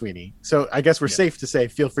listened to Miss Sweeney, so I guess we're safe to say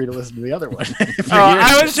feel free to listen to the other one.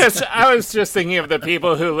 I was just thinking of the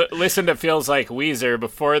people who listen to Feels Like Weezer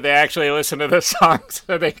before they actually listen to the song,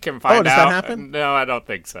 so they can find out. Does that happen? No, I don't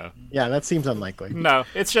think so. Yeah, that seems unlikely. No,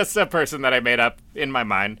 it's just a person that I made up in my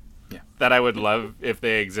mind that I would love if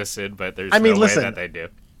they existed, but there's no way that they do.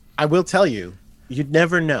 I will tell you, you'd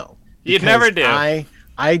never know. You'd never do.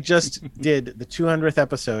 I just did the 200th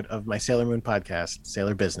episode of my Sailor Moon podcast,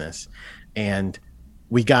 Sailor Business, and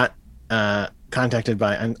we got contacted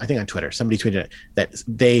by, I think on Twitter, somebody tweeted that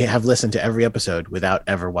they have listened to every episode without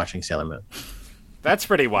ever watching Sailor Moon. That's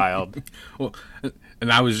pretty wild. Well,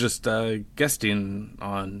 and I was just guesting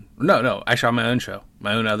on, actually on my own show,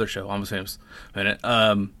 my own other show, Almost Famous Minute.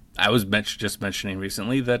 I was just mentioning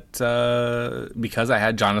recently that because I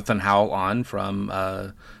had Jonathan Howell on from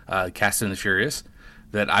Cast and the Furious,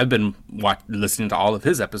 that I've been listening to all of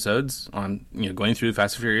his episodes on, going through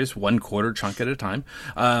Fast and Furious 1/4 chunk at a time.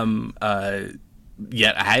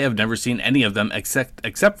 Yet I have never seen any of them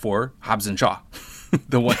except for Hobbs and Shaw.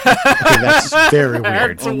 The one. Okay, that's very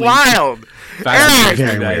weird. That's wild. Eric,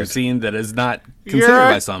 I've seen that is not considered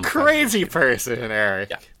by some. Crazy person, Eric.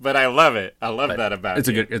 Yeah. But I love it. I love that about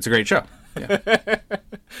you. It's a great show. Yeah.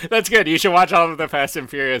 That's good. You should watch all of the Fast and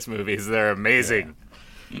Furious movies. They're amazing.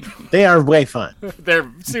 Yeah. They are way fun. They're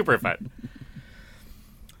super fun.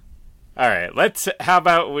 All right, how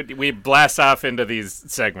about we blast off into these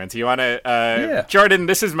segments? You want to, Jordan,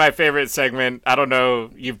 this is my favorite segment. I don't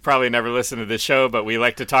know, you've probably never listened to this show, but we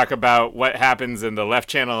like to talk about what happens in the left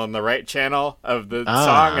channel and the right channel of the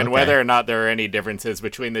song and whether or not there are any differences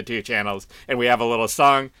between the two channels. And we have a little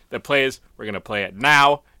song that plays. We're going to play it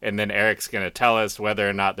now, and then Eric's going to tell us whether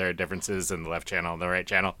or not there are differences in the left channel and the right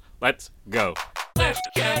channel. Let's go. Left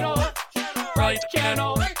channel, right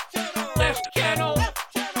channel, left channel,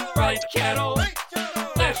 right channel,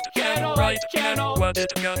 left channel, right channel. What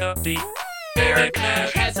it gonna be? Eric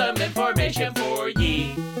Nash has some information for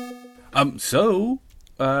ye.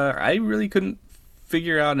 I really couldn't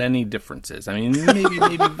figure out any differences. I mean,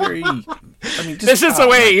 maybe very. This is the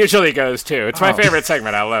way it usually goes too. It's my favorite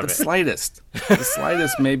segment. I love it. The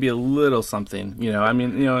slightest, maybe a little something.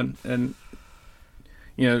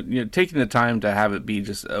 Taking the time to have it be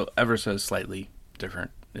just ever so slightly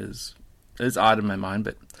different is is odd in my mind,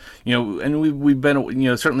 but and we've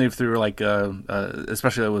been certainly through like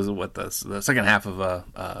especially it was the second half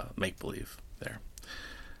of Make Believe there.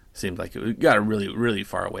 Seemed like it got really really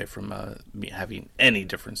far away from me having any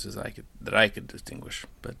differences that I could distinguish.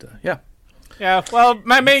 But yeah. Well,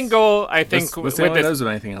 my main goal, I think, with this,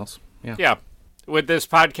 anything else. Yeah. With this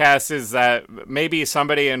podcast is that maybe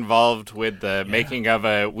somebody involved with the making of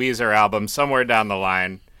a Weezer album somewhere down the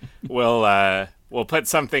line will put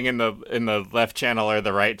something in the left channel or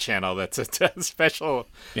the right channel that's a special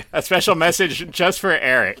message just for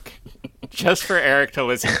Eric to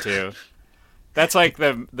listen to. That's like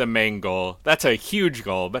the main goal. That's a huge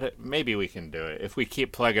goal, but maybe we can do it if we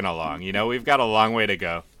keep plugging along. We've got a long way to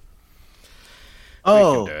go.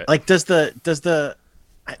 Oh, like does the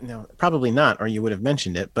no, probably not, or you would have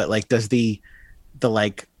mentioned it, but like does the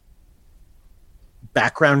like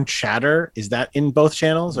background chatter, is that in both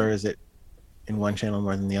channels or is it in one channel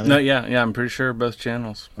more than the other? No, yeah, I'm pretty sure both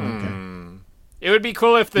channels. Okay. It would be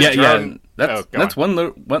cool if the drone.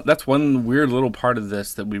 That's one weird little part of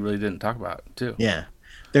this that we really didn't talk about too. Yeah,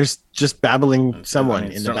 there's just babbling someone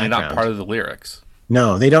in the background. Not part of the lyrics.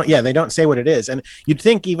 No, they don't. Yeah, they don't say what it is, and you'd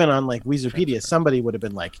think even on like Weezerpedia, somebody would have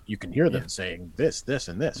been like, you can hear them saying this,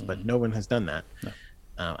 and this, but no one has done that. No.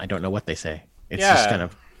 I don't know what they say. It's just kind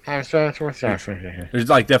of. There's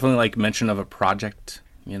like definitely like mention of a project,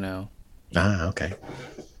 Ah, okay.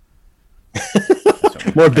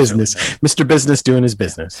 More business. Mr. Business doing his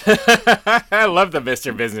business. I love the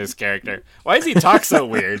Mr. Business character. Why does he talk so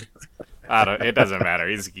weird? It doesn't matter.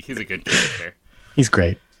 He's a good character. He's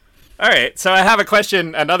great. All right, so I have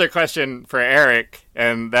another question for Eric,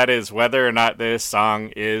 and that is whether or not this song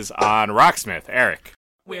is on Rocksmith. Eric.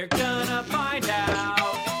 We're gonna find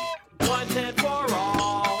out once and for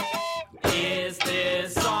all. Is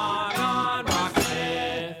this song on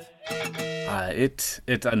Rocksmith?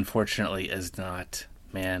 It unfortunately is not,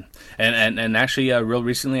 man. And actually, real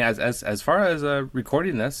recently, as far as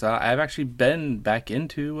recording this, I've actually been back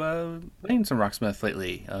into playing some Rocksmith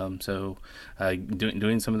lately. So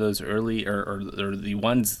doing some of those early or the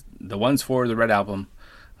ones for the Red Album,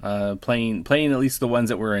 playing at least the ones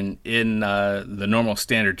that were in the normal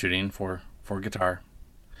standard tuning for guitar.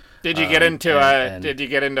 Did you get into Did you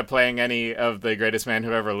get into playing any of the Greatest Man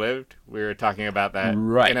Who Ever Lived? We were talking about that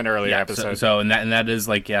in an earlier episode. So and that is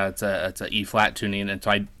like it's a E flat tuning, and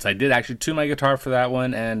so I did actually tune my guitar for that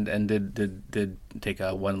one, and did take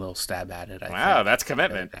one little stab at it. Wow, that's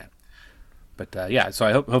commitment. But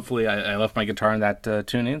so hopefully I left my guitar in that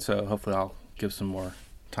tuning, so hopefully I'll give some more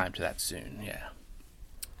time to that soon. Yeah.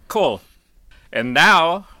 Cool. And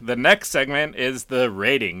now the next segment is the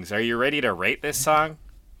ratings. Are you ready to rate this song?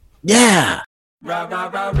 Yeah.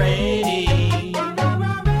 Rating.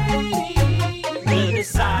 We'll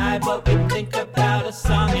decide what we think about a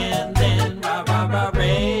song and then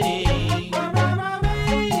rating.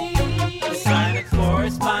 Assign a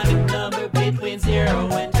corresponding number between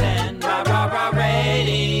 0 and 10.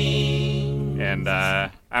 Rating. And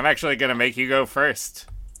I'm actually gonna make you go first.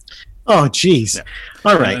 Oh, jeez. Yeah.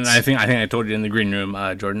 All right. And I think I told you in the green room,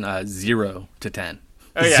 Jordan, 0 to 10.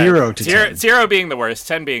 Oh, yeah. 0 to 10. 0 being the worst,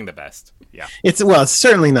 10 being the best. Yeah. It's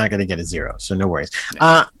certainly not going to get a 0, so no worries.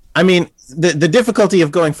 Yeah. I mean, the difficulty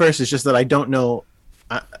of going first is just that I don't know.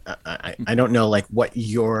 I don't know like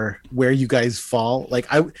where you guys fall. Like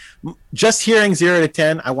just hearing 0 to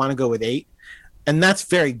 10, I want to go with 8, and that's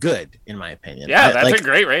very good in my opinion. Yeah, that's a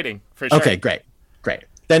great rating for sure. Okay, great.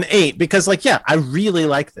 Then 8 because I really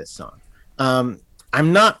like this song. I'm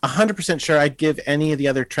not 100% sure I'd give any of the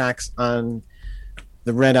other tracks on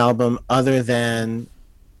the Red Album other than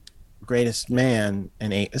Greatest Man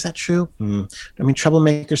and 8. Is that true? I mean,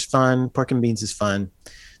 Troublemaker's fun. Pork and Beans is fun.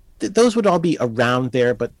 Those would all be around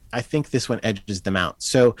there, but I think this one edges them out.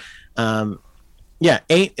 So, 8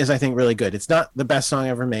 is, I think, really good. It's not the best song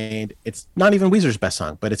ever made. It's not even Weezer's best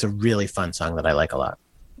song, but it's a really fun song that I like a lot.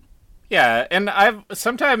 Yeah, and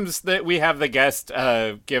sometimes we have the guest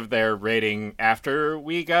give their rating after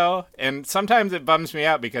we go, and sometimes it bums me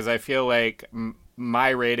out because I feel like my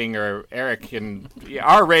rating or Eric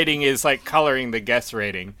our rating is like coloring the guest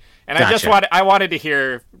rating, and gotcha. I wanted to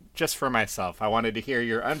hear just for myself. I wanted to hear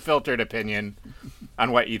your unfiltered opinion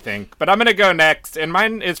on what you think. But I'm gonna go next, and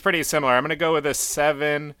mine is pretty similar. I'm gonna go with a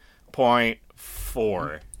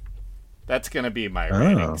 7.4. That's gonna be my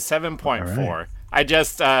rating. 7.4.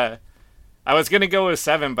 Right. I was going to go with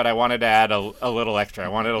 7, but I wanted to add a little extra. I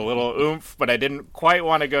wanted a little oomph, but I didn't quite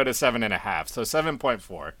want to go to 7.5. So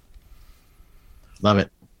 7.4. Love it.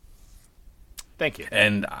 Thank you.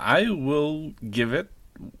 And I will give it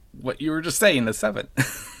what you were just saying, a 7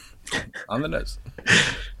 on the nose.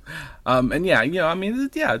 And yeah, I mean,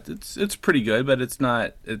 yeah, it's pretty good, but it's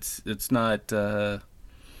not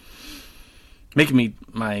making me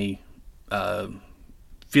my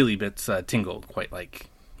feely bits tingle quite like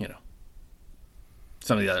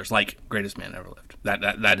some of the others, like Greatest Man Ever Lived.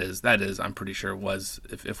 That is I'm pretty sure was,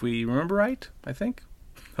 if we remember right, I think,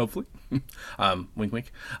 hopefully, wink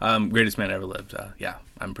wink, Greatest Man Ever Lived. Yeah,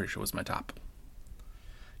 I'm pretty sure was my top.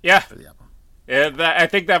 Yeah. For the album. Yeah, I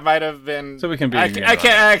think that might have been. So we can be. I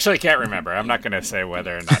actually can't remember. I'm not going to say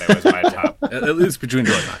whether or not it was my top. At least between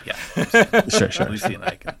Jordan and I, yeah. Sure. At least he and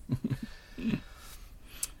I can.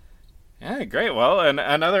 Yeah, great. Well,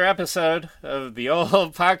 another episode of the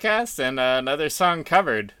old podcast and another song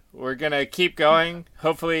covered. We're going to keep going.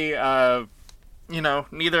 Hopefully,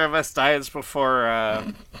 neither of us dies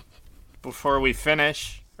before we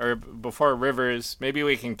finish, or before Rivers. Maybe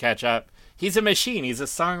we can catch up. He's a machine. He's a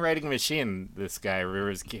songwriting machine, this guy,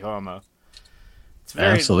 Rivers Cuomo. It's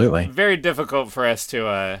Absolutely. Very difficult for us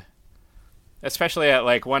to, especially at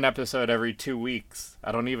like one episode every 2 weeks.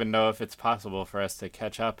 I don't even know if it's possible for us to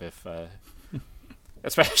catch up if,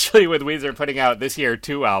 especially with Weezer putting out this year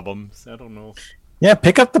 2 albums. I don't know. Yeah,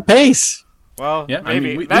 pick up the pace. Well, yeah,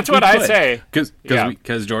 maybe. I mean, that's what I say.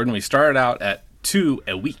 Because Jordan, we started out at 2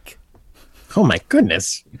 a week. Oh my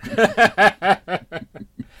goodness.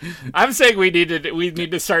 I'm saying we need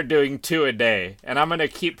to start doing 2 a day, and I'm gonna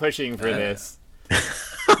keep pushing for this.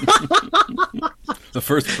 The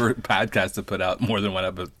first podcast to put out more than one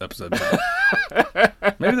episode.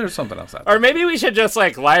 Maybe there's something else out there. Or maybe we should just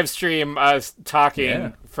like live stream us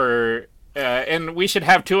talking for, and we should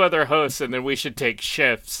have 2 other hosts, and then we should take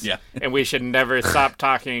shifts. Yeah. And we should never stop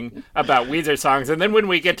talking about Weezer songs, and then when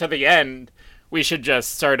we get to the end, we should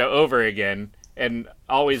just start over again and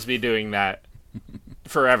always be doing that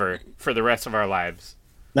forever for the rest of our lives.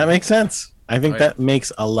 That makes sense. I think that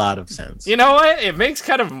makes a lot of sense. You know what? It makes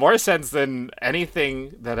kind of more sense than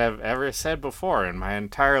anything that I've ever said before in my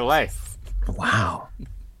entire life. Wow.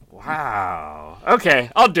 Okay,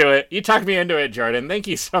 I'll do it. You talked me into it, Jordan. Thank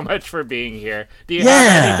you so much for being here. Do you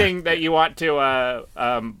have anything that you want to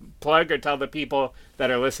plug or tell the people that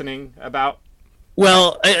are listening about?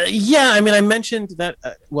 Well, yeah, I mean, I mentioned that,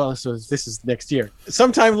 so this is next year.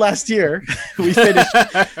 Sometime last year, we finished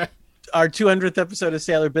our 200th episode of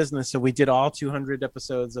Sailor Business, so we did all 200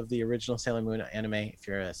 episodes of the original Sailor Moon anime, if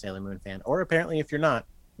you're a Sailor Moon fan. Or apparently, if you're not,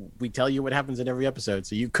 we tell you what happens in every episode,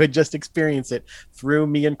 so you could just experience it through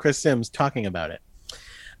me and Chris Sims talking about it.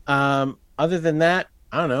 Other than that,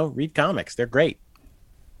 I don't know, read comics. They're great.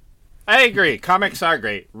 I agree. Comics are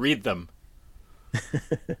great. Read them.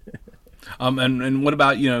 And what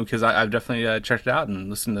about, because I've definitely checked it out and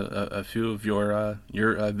listened to a few of your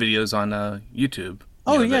videos on YouTube.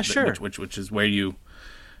 Oh, yeah, sure. Which is where you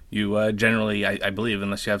generally, I believe,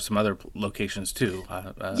 unless you have some other locations too.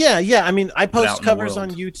 Yeah. I mean, I post covers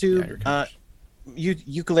on YouTube.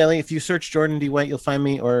 Ukulele. If you search Jordan D. White, you'll find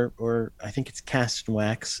me, or I think it's Cast and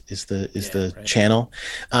Wax is the channel.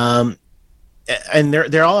 And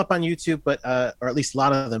they're all up on YouTube, but or at least a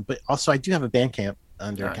lot of them. But also, I do have a Bandcamp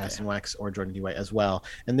under Cast and Wax or Jordan D. White as well,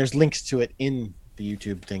 and there's links to it in the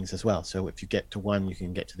YouTube things as well. So if you get to one, you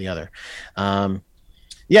can get to the other.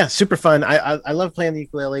 Yeah, super fun. I love playing the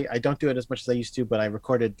ukulele. I don't do it as much as I used to, but I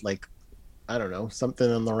recorded something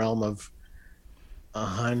in the realm of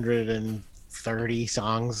 130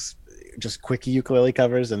 songs, just quickie ukulele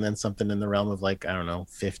covers, and then something in the realm of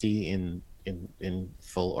 50 in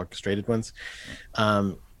full orchestrated ones.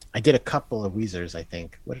 I did a couple of Weezers, I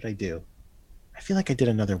think. What did I do? I feel like I did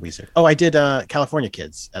another Weezer. Oh, I did California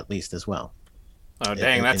Kids at least as well. Oh,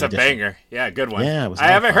 dang, that's a banger. Yeah, good one. Yeah, it was I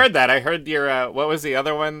haven't heard that. I heard your, what was the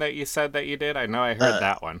other one that you said that you did? I know I heard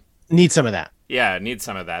that one. Need Some of That. Yeah, Need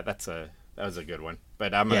Some of That. That was a good one.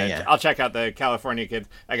 But I'll check out the California Kids.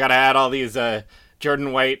 I got to add all these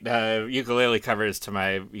Jordan White ukulele covers to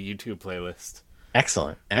my YouTube playlist.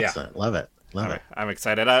 Excellent. Yeah. Love it. I'm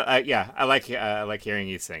excited. I like hearing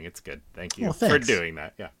you sing. It's good. Thank you for doing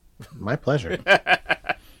that. Yeah. My pleasure.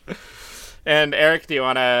 And Eric, do you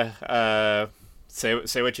want to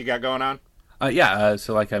say what you got going on?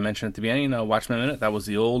 So like I mentioned at the beginning, Watch My Minute. That was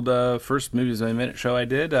the old first Movies in a Minute show I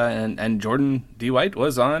did, and Jordan D. White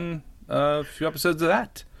was on a few episodes of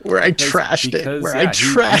that. Where I trashed it. He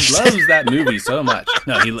loves that movie so much.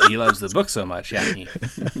 No, he loves the book so much. Yeah, he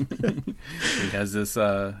has this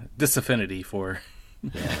disaffinity for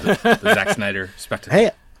the Zack Snyder spectacle.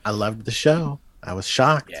 Hey, I loved the show. I was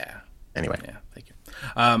shocked. Yeah. Anyway. Yeah. Thank you.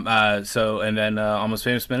 And then Almost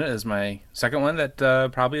Famous Minute is my second one that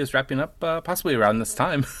probably is wrapping up possibly around this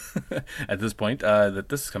time at this point that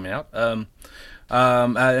this is coming out.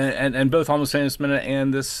 And both Almost Famous Minute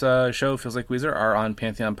and this show, Feels Like Weezer, are on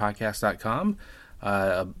PantheonPodcast.com.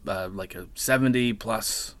 Like a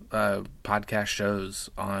 70-plus podcast shows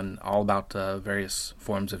on all about various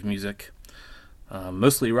forms of music.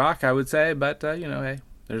 Mostly rock, I would say, but, hey,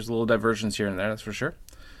 there's little diversions here and there, that's for sure.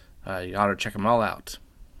 You ought to check them all out.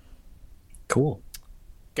 Cool.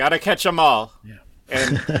 Gotta catch them all. Yeah.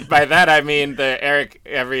 And by that I mean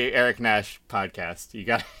every Eric Nash podcast. You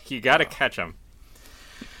gotta catch them.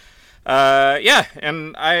 Yeah,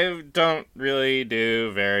 and I don't really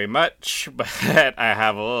do very much, but I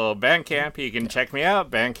have a little Bandcamp. You can check me out,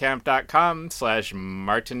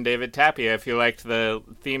 bandcamp.com/Martin David Tapia if you liked the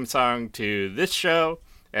theme song to this show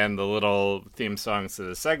and the little theme songs to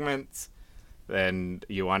the segments. Then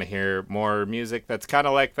you want to hear more music that's kind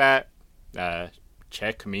of like that.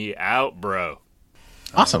 Check me out, bro.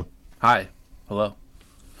 Awesome. Hi. Hello.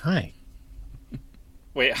 Hi.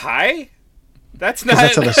 Wait, hi? That's not...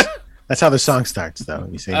 That's how the song starts, though.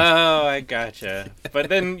 You say, oh, I gotcha. But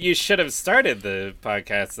then you should have started the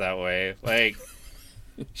podcast that way. Like,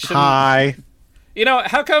 hi.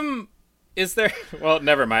 How come is there... Well,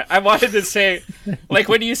 never mind. I wanted to say, like,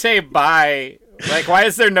 when you say bye, like, why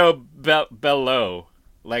is there no below?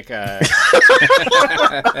 Like,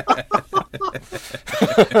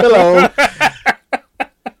 hello.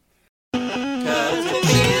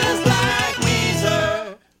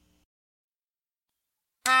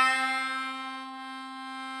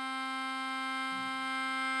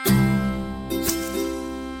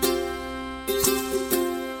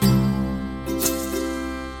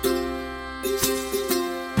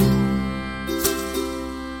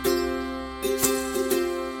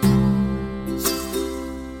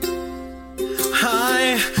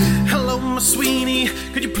 Sweeney,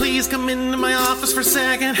 could you please come into my office for a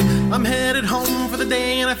second? I'm headed home for the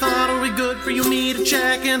day and I thought it would be good for you and me to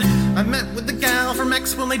check in. I met with the gal from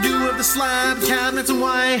Expo and they do have the slab cabinets and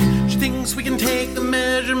why she thinks we can take the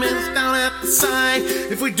measurements down at the side.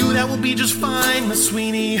 If we do that, we'll be just fine, Miss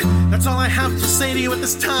Sweeney. That's all I have to say to you at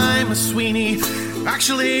this time, Miss Sweeney.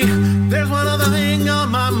 Actually, there's one other thing on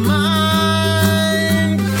my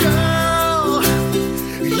mind, girl.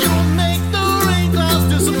 You'll make the rain clouds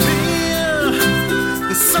disappear.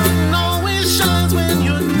 The sun always shines when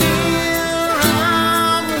you're near.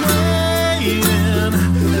 I'm waiting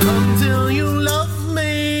until you love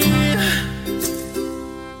me.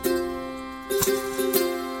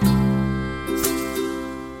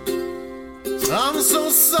 I'm so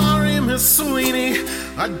sorry, Miss Sweeney.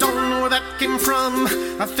 I don't know where that came from.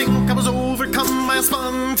 I think I was overcome by a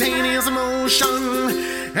spontaneous emotion.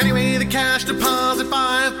 Anyway, the cash deposit,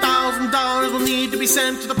 $5,000, will need to be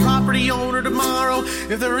sent to the property owner tomorrow.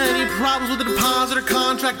 If there are any problems with the deposit or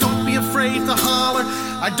contract, don't be afraid to holler.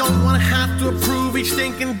 I don't want to have to approve each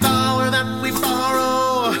stinking dollar that we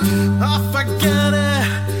borrow. Oh, forget it,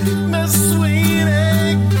 Miss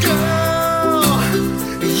Sweeney, girl.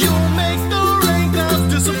 You'll make the rain clouds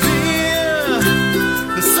disappear.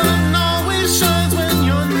 The sun always shines when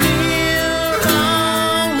you're near.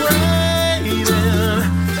 I'm waiting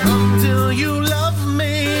until you love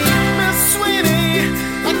me, Miss Sweeney.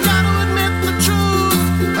 I gotta admit the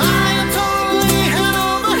truth, I am totally head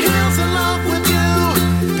over heels in love with you.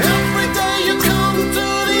 Every day you come to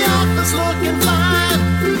the office looking fine,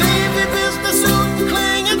 navy business suit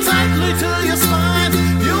clinging tightly to your spine.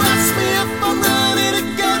 You ask me if I'm ready to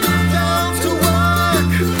get down to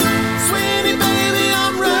work. Sweeney, baby,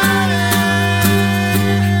 I'm ready.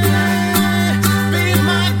 Be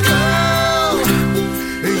my girl.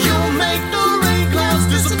 You'll make the rain clouds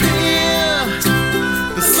disappear.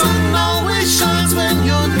 The sun always shines when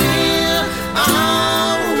you're near.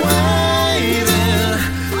 I'm waiting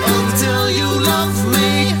until you love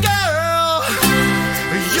me, girl.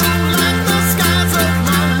 You light the skies of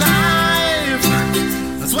my life.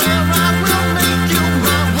 I swear I will make you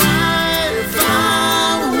my wife.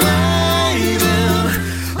 I'm waiting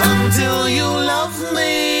until you love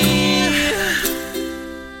me,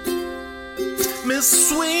 Miss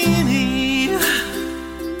Sweeney.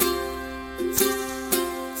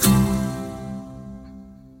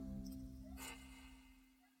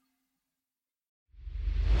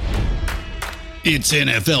 It's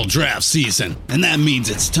NFL draft season, and that means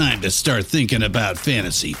it's time to start thinking about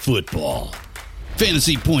fantasy football.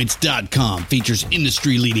 FantasyPoints.com features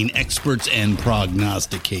industry-leading experts and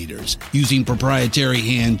prognosticators using proprietary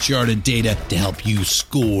hand-charted data to help you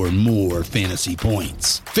score more fantasy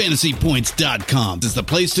points. FantasyPoints.com is the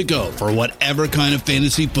place to go for whatever kind of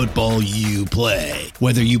fantasy football you play.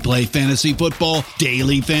 Whether you play fantasy football,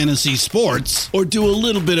 daily fantasy sports, or do a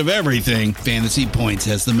little bit of everything, Fantasy Points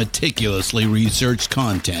has the meticulously researched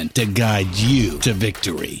content to guide you to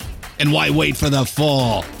victory. And why wait for the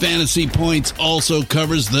fall? Fantasy Points also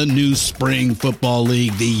covers the new spring football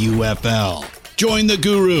league, the UFL. Join the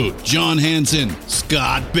guru, John Hansen,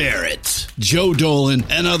 Scott Barrett, Joe Dolan,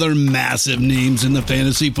 and other massive names in the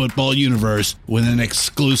fantasy football universe with an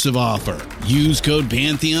exclusive offer. Use code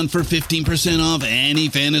Pantheon for 15% off any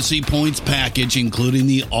Fantasy Points package, including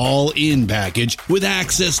the all-in package, with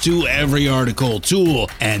access to every article, tool,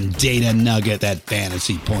 and data nugget that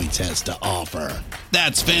Fantasy Points has to offer.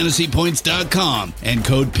 That's FantasyPoints.com and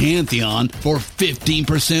code Pantheon for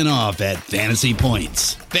 15% off at Fantasy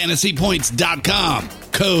Points. FantasyPoints.com,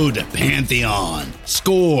 code Pantheon.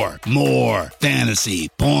 Score more fantasy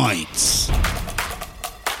points.